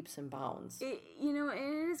like leaps and bounds. It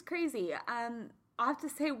is crazy. I have to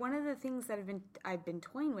say, one of the things that I've been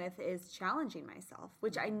toying with is challenging myself,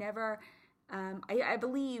 which I never. I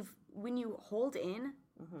believe when you hold in,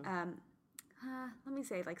 let me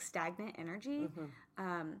say, like, stagnant energy,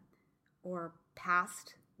 or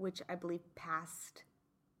past, which I believe past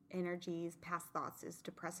energies, past thoughts is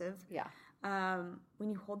depressive. Yeah.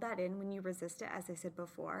 When you hold that in, when you resist it, as I said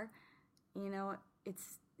before,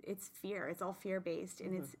 it's fear. It's all fear based,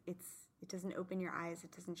 and it doesn't open your eyes.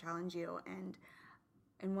 It doesn't challenge you.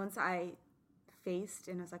 And once I faced,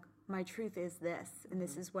 and I was like, my truth is this, and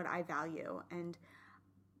this is what I value, and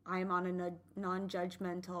I'm on a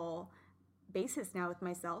non-judgmental basis now with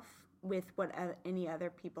myself, with what any other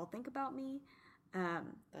people think about me.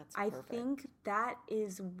 That's I perfect. think that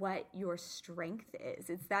is what your strength is.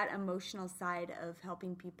 It's that emotional side of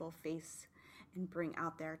helping people face and bring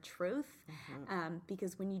out their truth.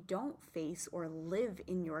 Because when you don't face or live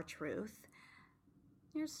in your truth,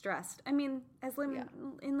 you're stressed. I mean,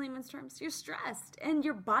 in layman's terms, you're stressed, and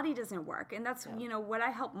your body doesn't work. And that's, what I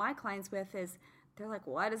help my clients with is, they're like,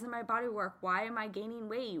 why doesn't my body work? Why am I gaining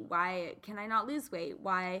weight? Why can I not lose weight?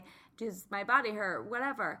 Why does my body hurt?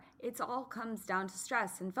 Whatever. It all comes down to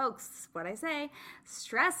stress. And folks, what I say,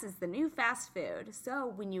 stress is the new fast food.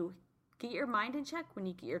 So when you get your mind in check, when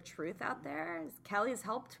you get your truth out there, as Kelly has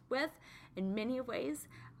helped with in many ways,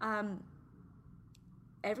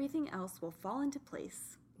 everything else will fall into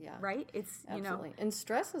place. Yeah. Right? It's, Absolutely. And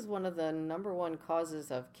stress is one of the number one causes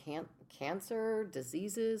of cancer,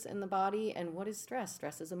 diseases in the body. And what is stress?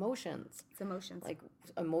 Stress is emotions. It's emotions. Like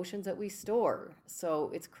emotions that we store. So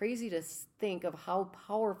it's crazy to think of how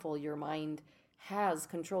powerful your mind has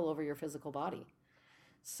control over your physical body.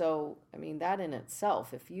 So, I mean, that in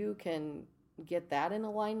itself, if you can get that in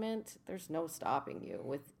alignment, there's no stopping you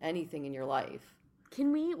with anything in your life.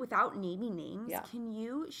 Can we, without naming names, Yeah. Can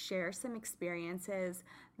you share some experiences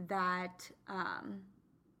that,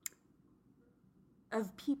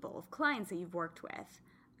 of people, of clients that you've worked with,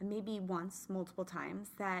 maybe once, multiple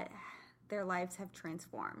times, that their lives have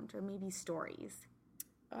transformed, or maybe stories?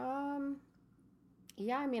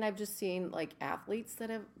 Yeah, I mean, I've just seen like athletes that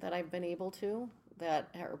I've been able to,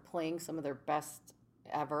 that are playing some of their best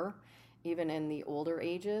ever, even in the older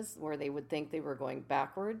ages where they would think they were going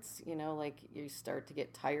backwards, like you start to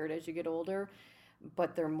get tired as you get older,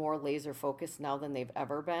 but they're more laser focused now than they've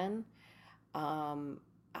ever been.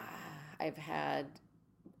 I've had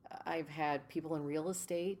people in real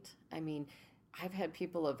estate. I mean, I've had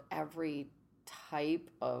people of every type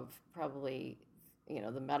of, probably,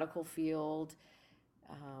 the medical field,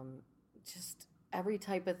 just every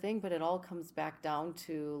type of thing, but it all comes back down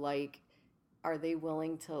to, like, are they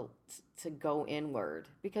willing to go inward?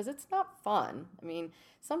 Because it's not fun. I mean,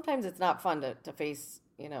 sometimes it's not fun to face,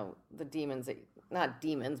 the demons not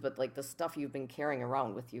demons, but like the stuff you've been carrying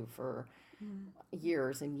around with you for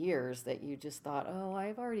years and years that you just thought, oh,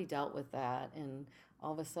 I've already dealt with that. And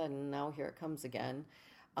all of a sudden now here it comes again.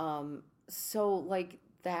 So like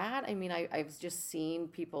that, I mean, I've just seen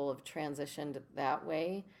people have transitioned that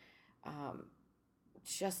way.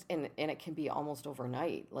 And it can be almost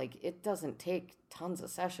overnight. Like it doesn't take tons of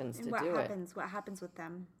sessions to do it. What happens with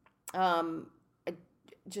them?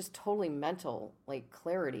 Just totally mental, like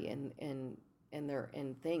clarity in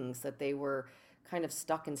things that they were kind of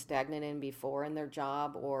stuck and stagnant in before in their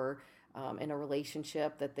job or in a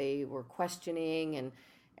relationship that they were questioning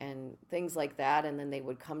and things like that. And then they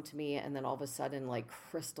would come to me and then all of a sudden like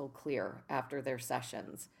crystal clear after their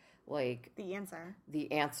sessions. Like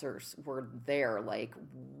the answers were there, like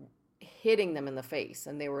hitting them in the face.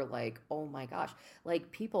 And they were like, oh my gosh,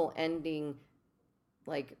 like people ending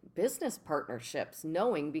like business partnerships,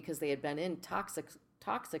 knowing because they had been in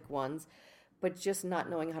toxic ones, but just not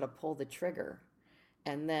knowing how to pull the trigger.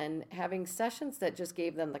 And then having sessions that just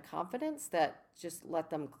gave them the confidence that just let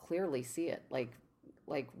them clearly see it. Like,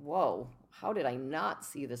 whoa, how did I not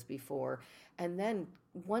see this before? And then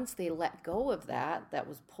once they let go of that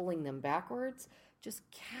was pulling them backwards, just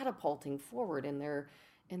catapulting forward in their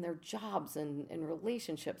jobs and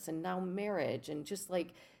relationships and now marriage and just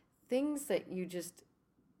like things that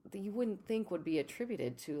you wouldn't think would be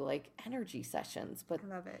attributed to like energy sessions, but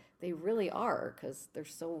I love it. They really are because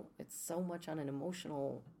it's so much on an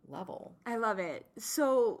emotional level. I love it.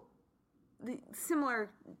 So similar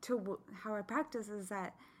to how I practice is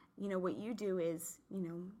that, what you do is,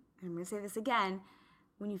 I'm going to say this again,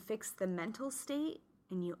 when you fix the mental state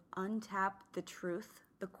and you untap the truth,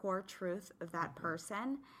 the core truth of that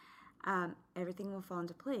person, everything will fall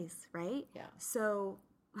into place, right? Yeah. So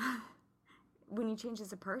when you change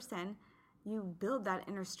as a person, you build that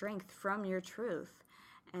inner strength from your truth.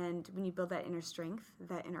 And when you build that inner strength,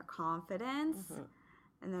 that inner confidence,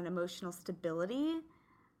 and that emotional stability,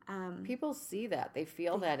 people see that. They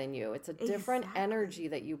feel that in you. It's a different energy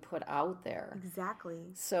that you put out there. Exactly.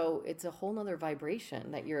 So it's a whole nother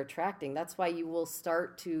vibration that you're attracting. That's why you will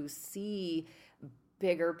start to see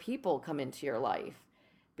bigger people come into your life.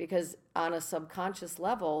 Because on a subconscious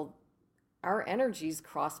level, our energies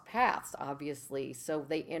cross paths, obviously, so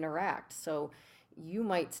they interact. So you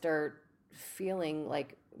might start feeling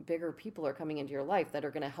like bigger people are coming into your life that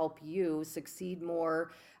are going to help you succeed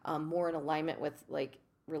more in alignment with like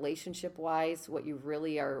relationship-wise, what you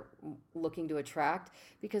really are looking to attract.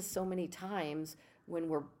 Because so many times when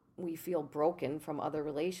we feel broken from other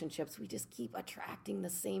relationships, we just keep attracting the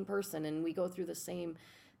same person and we go through the same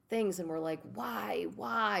things and we're like,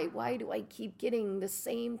 why do I keep getting the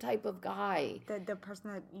same type of guy? The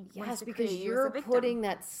person that wants to because you're putting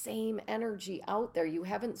that same energy out there. You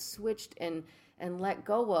haven't switched and let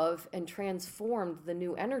go of and transformed the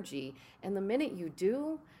new energy. And the minute you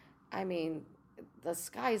do, I mean, the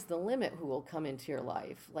sky's the limit who will come into your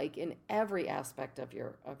life, like in every aspect of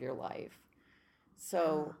your life.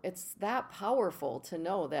 So it's that powerful to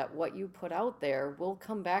know that what you put out there will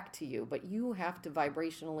come back to you, but you have to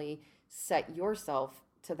vibrationally set yourself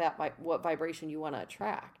to what vibration you want to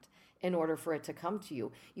attract in order for it to come to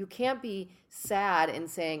you. You can't be sad and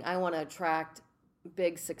saying, I want to attract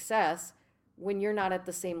big success when you're not at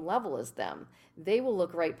the same level as them. They will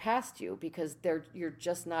look right past you because you're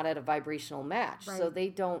just not at a vibrational match. Right. So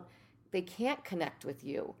they can't connect with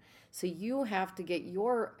you. So you have to get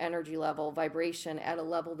your energy level, vibration at a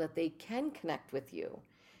level that they can connect with you.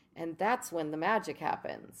 And that's when the magic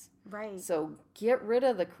happens. Right. So get rid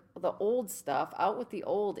of the old stuff, out with the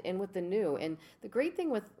old, in with the new. And the great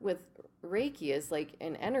thing with Reiki is like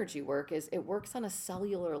in energy work is it works on a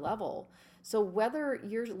cellular level. So whether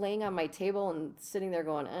you're laying on my table and sitting there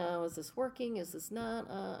going, oh, is this working? Is this not?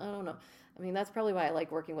 I don't know. I mean, that's probably why I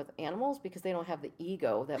like working with animals because they don't have the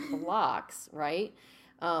ego that blocks, right?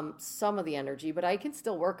 Some of the energy, but I can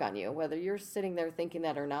still work on you. Whether you're sitting there thinking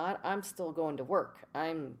that or not, I'm still going to work.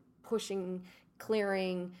 I'm pushing,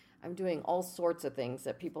 clearing. I'm doing all sorts of things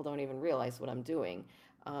that people don't even realize what I'm doing.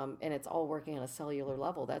 And it's all working on a cellular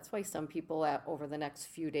level. That's why some people over the next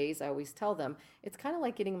few days, I always tell them, it's kind of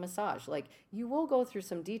like getting a massage. Like you will go through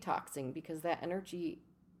some detoxing because that energy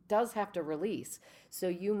does have to release. So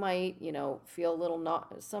you might, feel a little,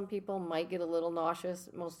 some people might get a little nauseous.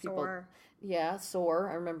 Most people, yeah, sore.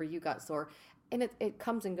 I remember you got sore. And it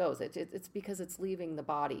comes and goes. It's because it's leaving the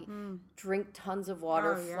body. Drink tons of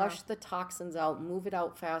water, flush the toxins out, move it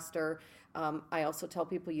out faster. I also tell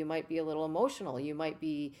people you might be a little emotional. You might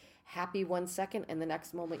be happy 1 second and the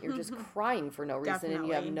next moment you're just crying for no reason. Definitely. And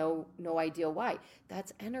you have no idea why.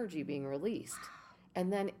 That's energy being released.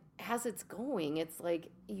 And then as it's going, it's like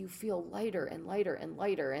you feel lighter and lighter and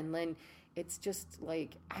lighter. And then it's just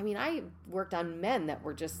like, I mean, I worked on men that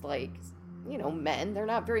were just like, men. They're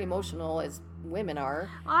not very emotional as women are.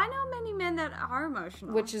 Well, I know many men that are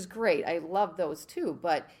emotional. Which is great. I love those too.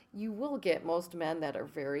 But you will get most men that are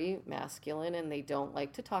very masculine and they don't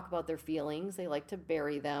like to talk about their feelings. They like to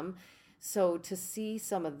bury them. So to see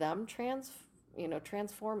some of them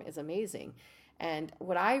transform is amazing. And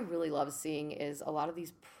what I really love seeing is a lot of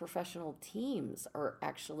these professional teams are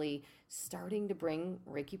actually starting to bring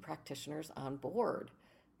Reiki practitioners on board,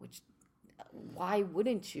 which why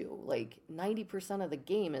wouldn't you? Like 90% of the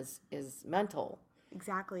game is mental.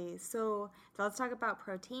 Exactly. So let's talk about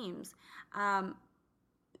pro teams.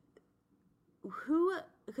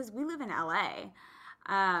 Because we live in LA,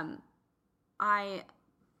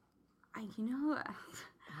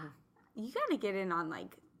 you got to get in on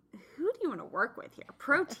like, who do you want to work with here?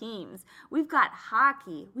 Pro teams. We've got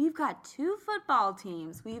hockey. We've got 2 football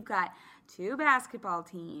teams. We've got 2 basketball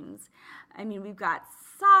teams. I mean, we've got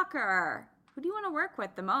soccer. Who do you want to work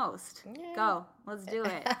with the most? Yeah. Go. Let's do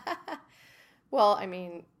it. Well, I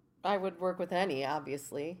mean, I would work with any,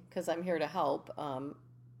 obviously, because I'm here to help.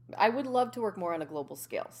 I would love to work more on a global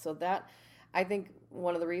scale. So that, I think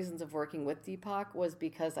one of the reasons of working with Deepak was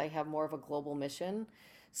because I have more of a global mission.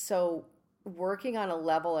 So working on a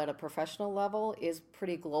level at a professional level is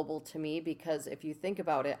pretty global to me, because if you think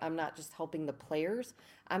about it, I'm not just helping the players,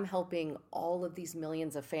 I'm helping all of these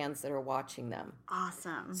millions of fans that are watching them.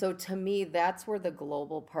 Awesome. So to me, that's where the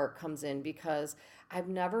global part comes in, because I've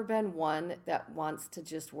never been one that wants to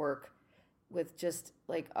just work with just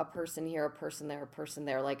like a person here, a person there, a person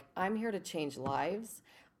there. Like, I'm here to change lives.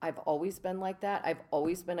 I've always been like that. I've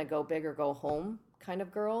always been a go big or go home kind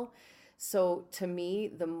of girl. So to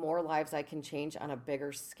me, the more lives I can change on a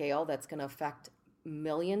bigger scale that's going to affect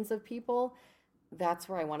millions of people, that's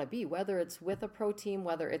where I want to be. Whether it's with a pro team,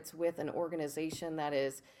 whether it's with an organization that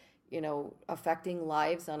is, affecting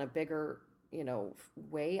lives on a bigger,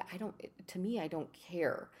 way, to me, I don't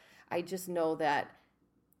care. I just know that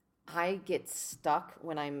I get stuck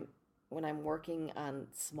when I'm working on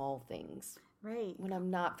small things. Right. When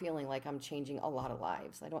I'm not feeling like I'm changing a lot of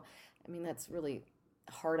lives. That's really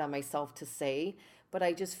hard on myself to say, but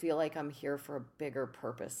I just feel like I'm here for a bigger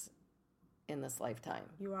purpose in this lifetime.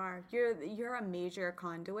 You are. You're a major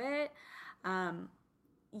conduit. Even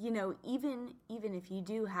if you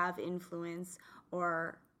do have influence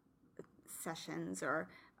or sessions or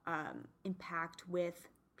impact with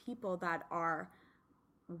people that are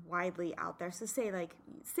widely out there. So say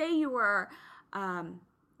you were the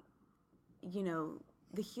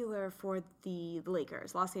healer for the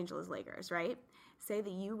Lakers, Los Angeles Lakers, right? Say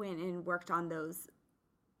that you went and worked on those,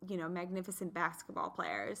 magnificent basketball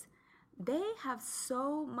players. They have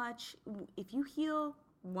so much. If you heal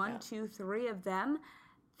 1, 2, 3 of them,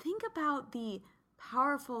 think about the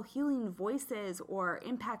powerful healing voices or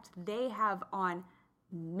impact they have on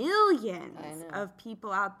millions of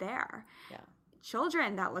people out there. Yeah.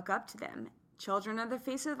 Children that look up to them. Children are the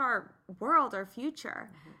face of our world, our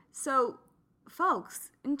future. Mm-hmm. So,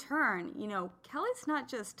 folks, in turn, Kelly's not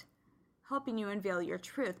just helping you unveil your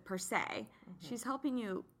truth per se. Mm-hmm. She's helping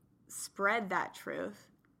you spread that truth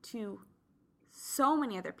to so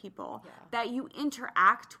many other people that you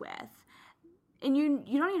interact with. And you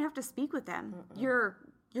don't even have to speak with them. Mm-mm. You're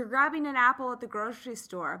grabbing an apple at the grocery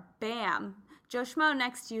store. Bam. Joe Schmo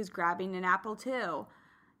next to you is grabbing an apple too.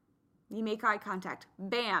 You make eye contact.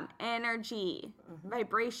 Bam. Energy,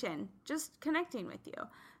 vibration, just connecting with you.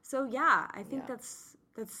 So yeah, I think that's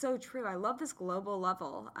so true. I love this global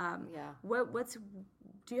level.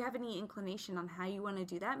 Do you have any inclination on how you want to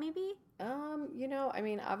do that maybe?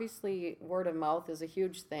 Obviously word of mouth is a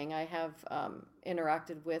huge thing. I have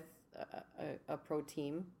interacted with a pro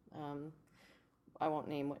team. I won't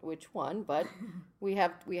name which one, but we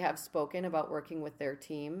have spoken about working with their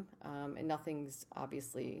team, and nothing's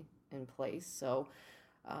obviously in place. So,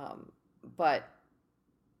 but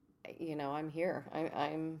I'm here.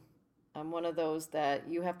 I'm one of those that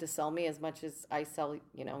you have to sell me as much as I sell,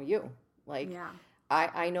 you.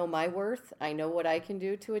 I know my worth. I know what I can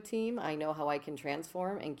do to a team. I know how I can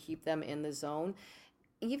transform and keep them in the zone.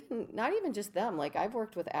 Not even just them. Like, I've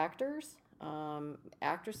worked with actors,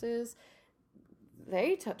 actresses.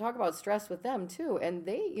 They talk about stress with them too. And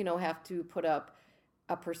they, have to put up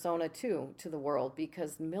a persona too to the world,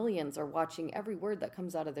 because millions are watching every word that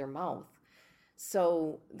comes out of their mouth.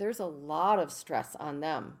 So there's a lot of stress on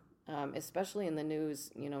them, especially in the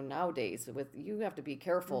news, nowadays. You have to be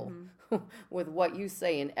careful with what you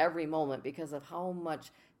say in every moment because of how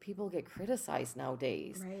much people get criticized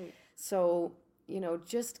nowadays. Right. So,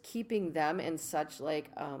 just keeping them in such like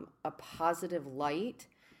a positive light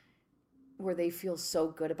where they feel so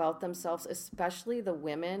good about themselves, especially the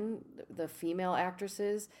women, the female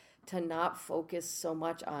actresses, to not focus so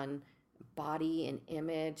much on body and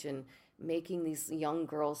image and making these young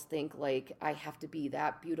girls think like I have to be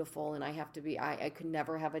that beautiful and I could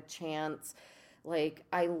never have a chance. Like,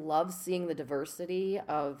 I love seeing the diversity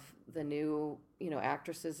of the new,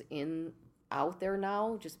 actresses out there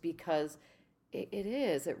now, just because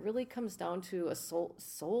it really comes down to a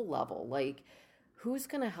soul level. Like, who's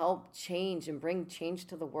going to help change and bring change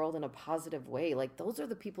to the world in a positive way? Like, those are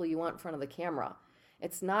the people you want in front of the camera.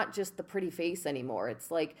 It's not just the pretty face anymore.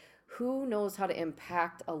 It's like, who knows how to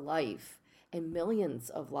impact a life and millions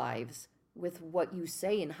of lives with what you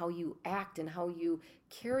say and how you act and how you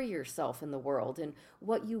carry yourself in the world and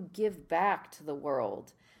what you give back to the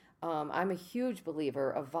world. I'm a huge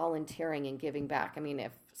believer of volunteering and giving back. I mean,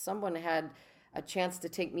 if someone had a chance to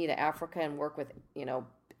take me to Africa and work with,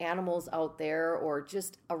 animals out there or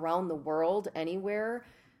just around the world anywhere,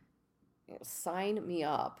 sign me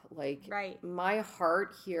up. Like, right. My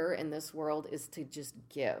heart here in this world is to just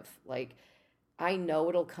give. Like, I know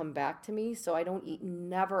it'll come back to me, so I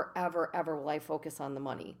never, ever, ever will I focus on the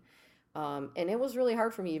money. And it was really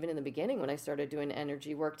hard for me even in the beginning when I started doing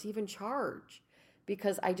energy work to even charge,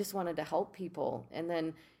 because I just wanted to help people. And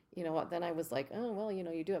then, then I was like, oh, well,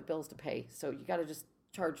 you do have bills to pay, so you got to just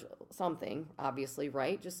charge something, obviously,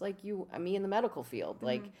 right? Just like me in the medical field, mm-hmm.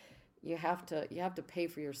 Like you have to pay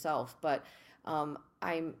for yourself. But I'm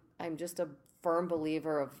just a firm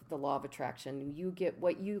believer of the law of attraction. You get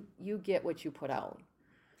what you put out.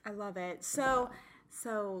 I love it. So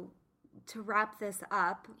to wrap this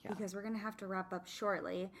up, because we're going to have to wrap up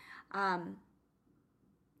shortly,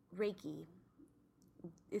 Reiki,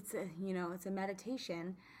 it's a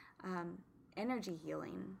meditation, energy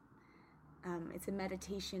healing. It's a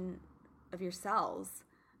meditation of your cells,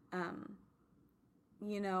 and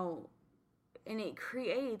it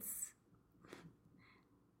creates,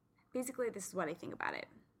 basically, this is what I think about it.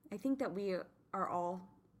 I think that we are all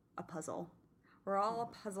a puzzle. We're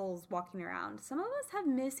all puzzles walking around. Some of us have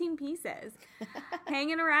missing pieces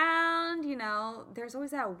hanging around, There's always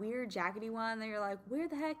that weird jaggedy one that you're like, where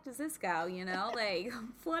the heck does this go, Like,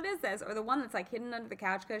 what is this? Or the one that's, like, hidden under the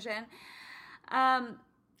couch cushion.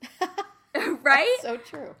 Right? So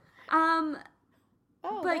true.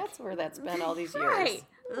 But, that's where that's been all these years. Right.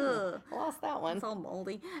 Ugh. Lost that one. It's all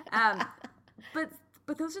moldy.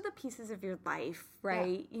 But those are the pieces of your life,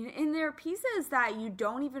 right? Yeah. And there are pieces that you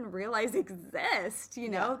don't even realize exist,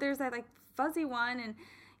 Yeah. There's that, like, fuzzy one, and,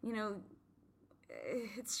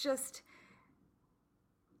 it's just,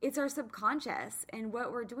 it's our subconscious. And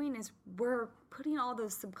what we're doing is we're putting all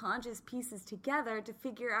those subconscious pieces together to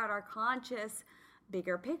figure out our conscious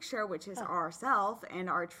bigger picture, which is ourself and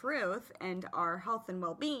our truth and our health and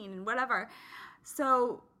well-being and whatever.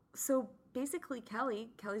 So basically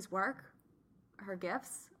Kelly's work, her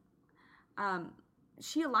gifts,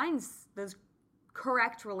 she aligns those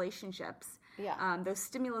correct relationships, those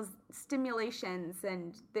stimulations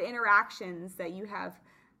and the interactions that you have.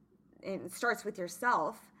 And it starts with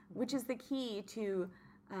yourself, which is the key to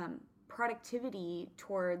productivity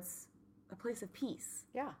towards a place of peace.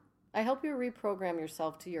 Yeah. I help you reprogram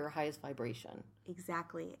yourself to your highest vibration.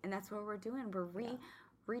 Exactly. And that's what we're doing. We're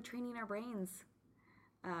retraining our brains.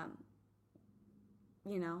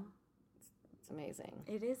 It's amazing.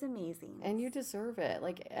 It is amazing. And you deserve it.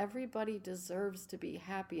 Like, everybody deserves to be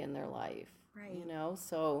happy in their life. Right.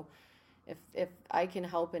 So if I can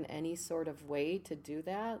help in any sort of way to do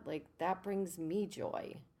that, like, that brings me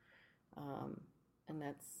joy. And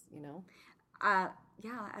that's,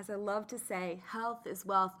 as I love to say, health is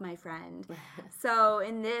wealth, my friend. So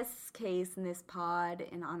in this case, in this pod,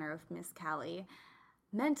 in honor of Miss Callie,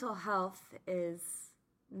 mental health is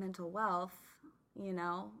mental wealth,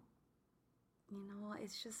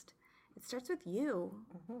 it's just, it starts with you.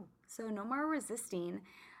 Mm-hmm. So no more resisting.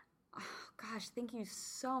 Oh, gosh, thank you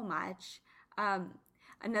so much.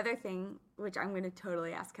 Another thing, which I'm going to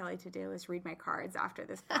totally ask Kelly to do, is read my cards after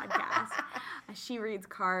this podcast. She reads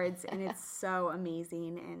cards, and it's so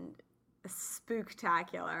amazing and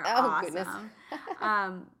spooktacular. Oh, awesome. Goodness.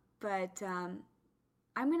 But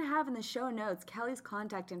I'm going to have in the show notes Kelly's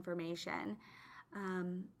contact information.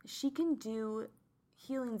 She can do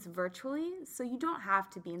healings virtually, so you don't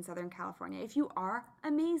have to be in Southern California. If you are,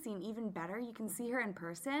 amazing, even better, you can see her in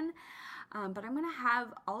person. But I'm going to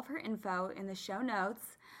have all of her info in the show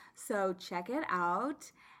notes, so check it out,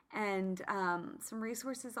 and some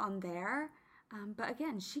resources on there. But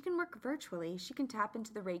again, she can work virtually. She can tap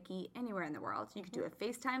into the Reiki anywhere in the world. You could do a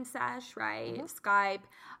FaceTime sesh, right? Skype,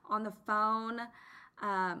 on the phone.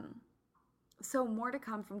 So more to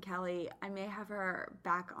come from Kelly. I may have her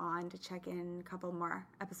back on to check in a couple more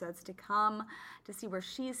episodes to come to see where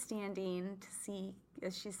she's standing, to see,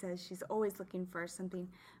 as she says, she's always looking for something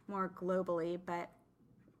more globally, but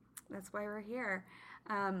that's why we're here.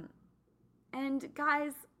 And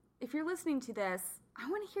guys, if you're listening to this, I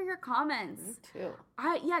want to hear your comments. Me too.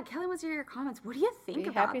 Kelly wants to hear your comments. What do you think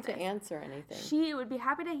about Be happy this? to answer anything. She would be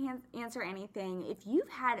happy to answer anything. If you've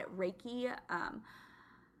had Reiki,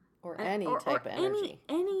 or any type of energy.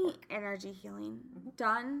 Any energy healing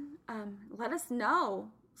done, let us know.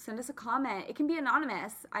 Send us a comment. It can be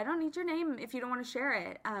anonymous. I don't need your name if you don't want to share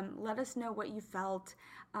it. Let us know what you felt.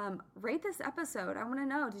 Rate this episode. I want to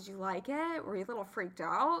know, did you like it? Were you a little freaked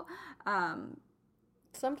out?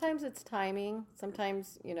 Sometimes it's timing.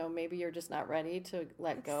 Sometimes, maybe you're just not ready to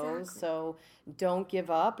let go. So don't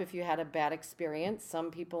give up if you had a bad experience.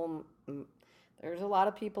 Some people, there's a lot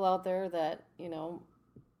of people out there that,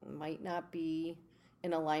 might not be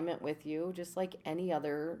in alignment with you, just like any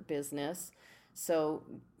other business. So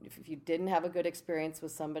if you didn't have a good experience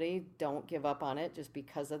with somebody, don't give up on it just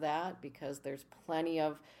because of that, because there's plenty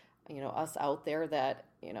of, us out there that,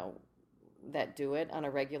 that do it on a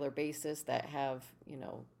regular basis, that have,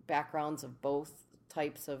 backgrounds of both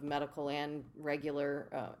types of medical and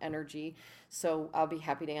regular energy. So I'll be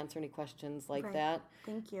happy to answer any questions like that.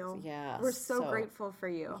 Thank you. Yeah. We're so grateful for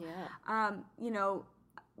you. Yeah.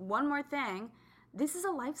 One more thing. This is a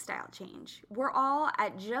lifestyle change. We're all,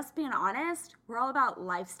 at Just Being Honest, we're all about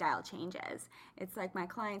lifestyle changes. It's like my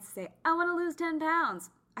clients say, I want to lose 10 pounds.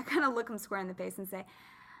 I kind of look them square in the face and say,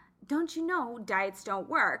 don't you know diets don't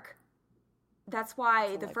work? That's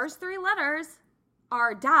why the first 3 letters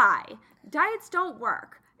are die. Diets don't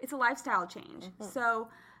work. It's a lifestyle change. So,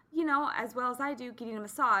 as well as I do, getting a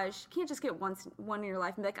massage, you can't just get one in your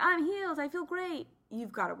life and be like, I'm healed, I feel great.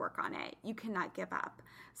 You've got to work on it. You cannot give up.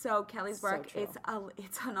 So Kelly's work, it's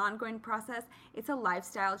an ongoing process. It's a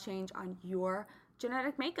lifestyle change on your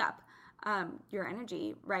genetic makeup, your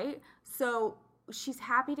energy, right? So she's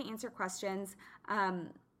happy to answer questions,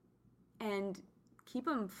 and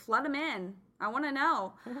flood them in. I want to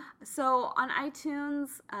know. So on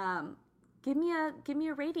iTunes, give me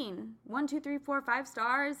a rating, 1, 2, 3, 4, 5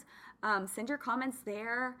 stars. Send your comments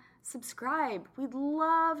there. Subscribe. We'd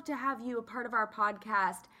love to have you a part of our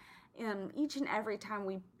podcast each and every time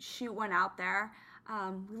we shoot one out there.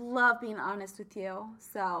 We love being honest with you.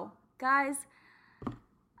 So, guys,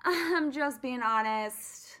 I'm just being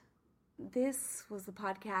honest. This was the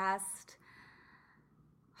podcast.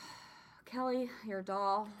 Kelly, you're a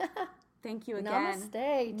doll. Thank you again.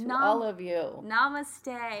 Namaste to all of you.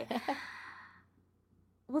 Namaste.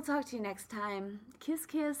 We'll talk to you next time. Kiss,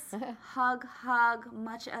 kiss, hug, hug,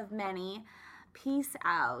 much of many. Peace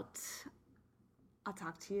out. I'll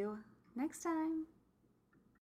talk to you next time.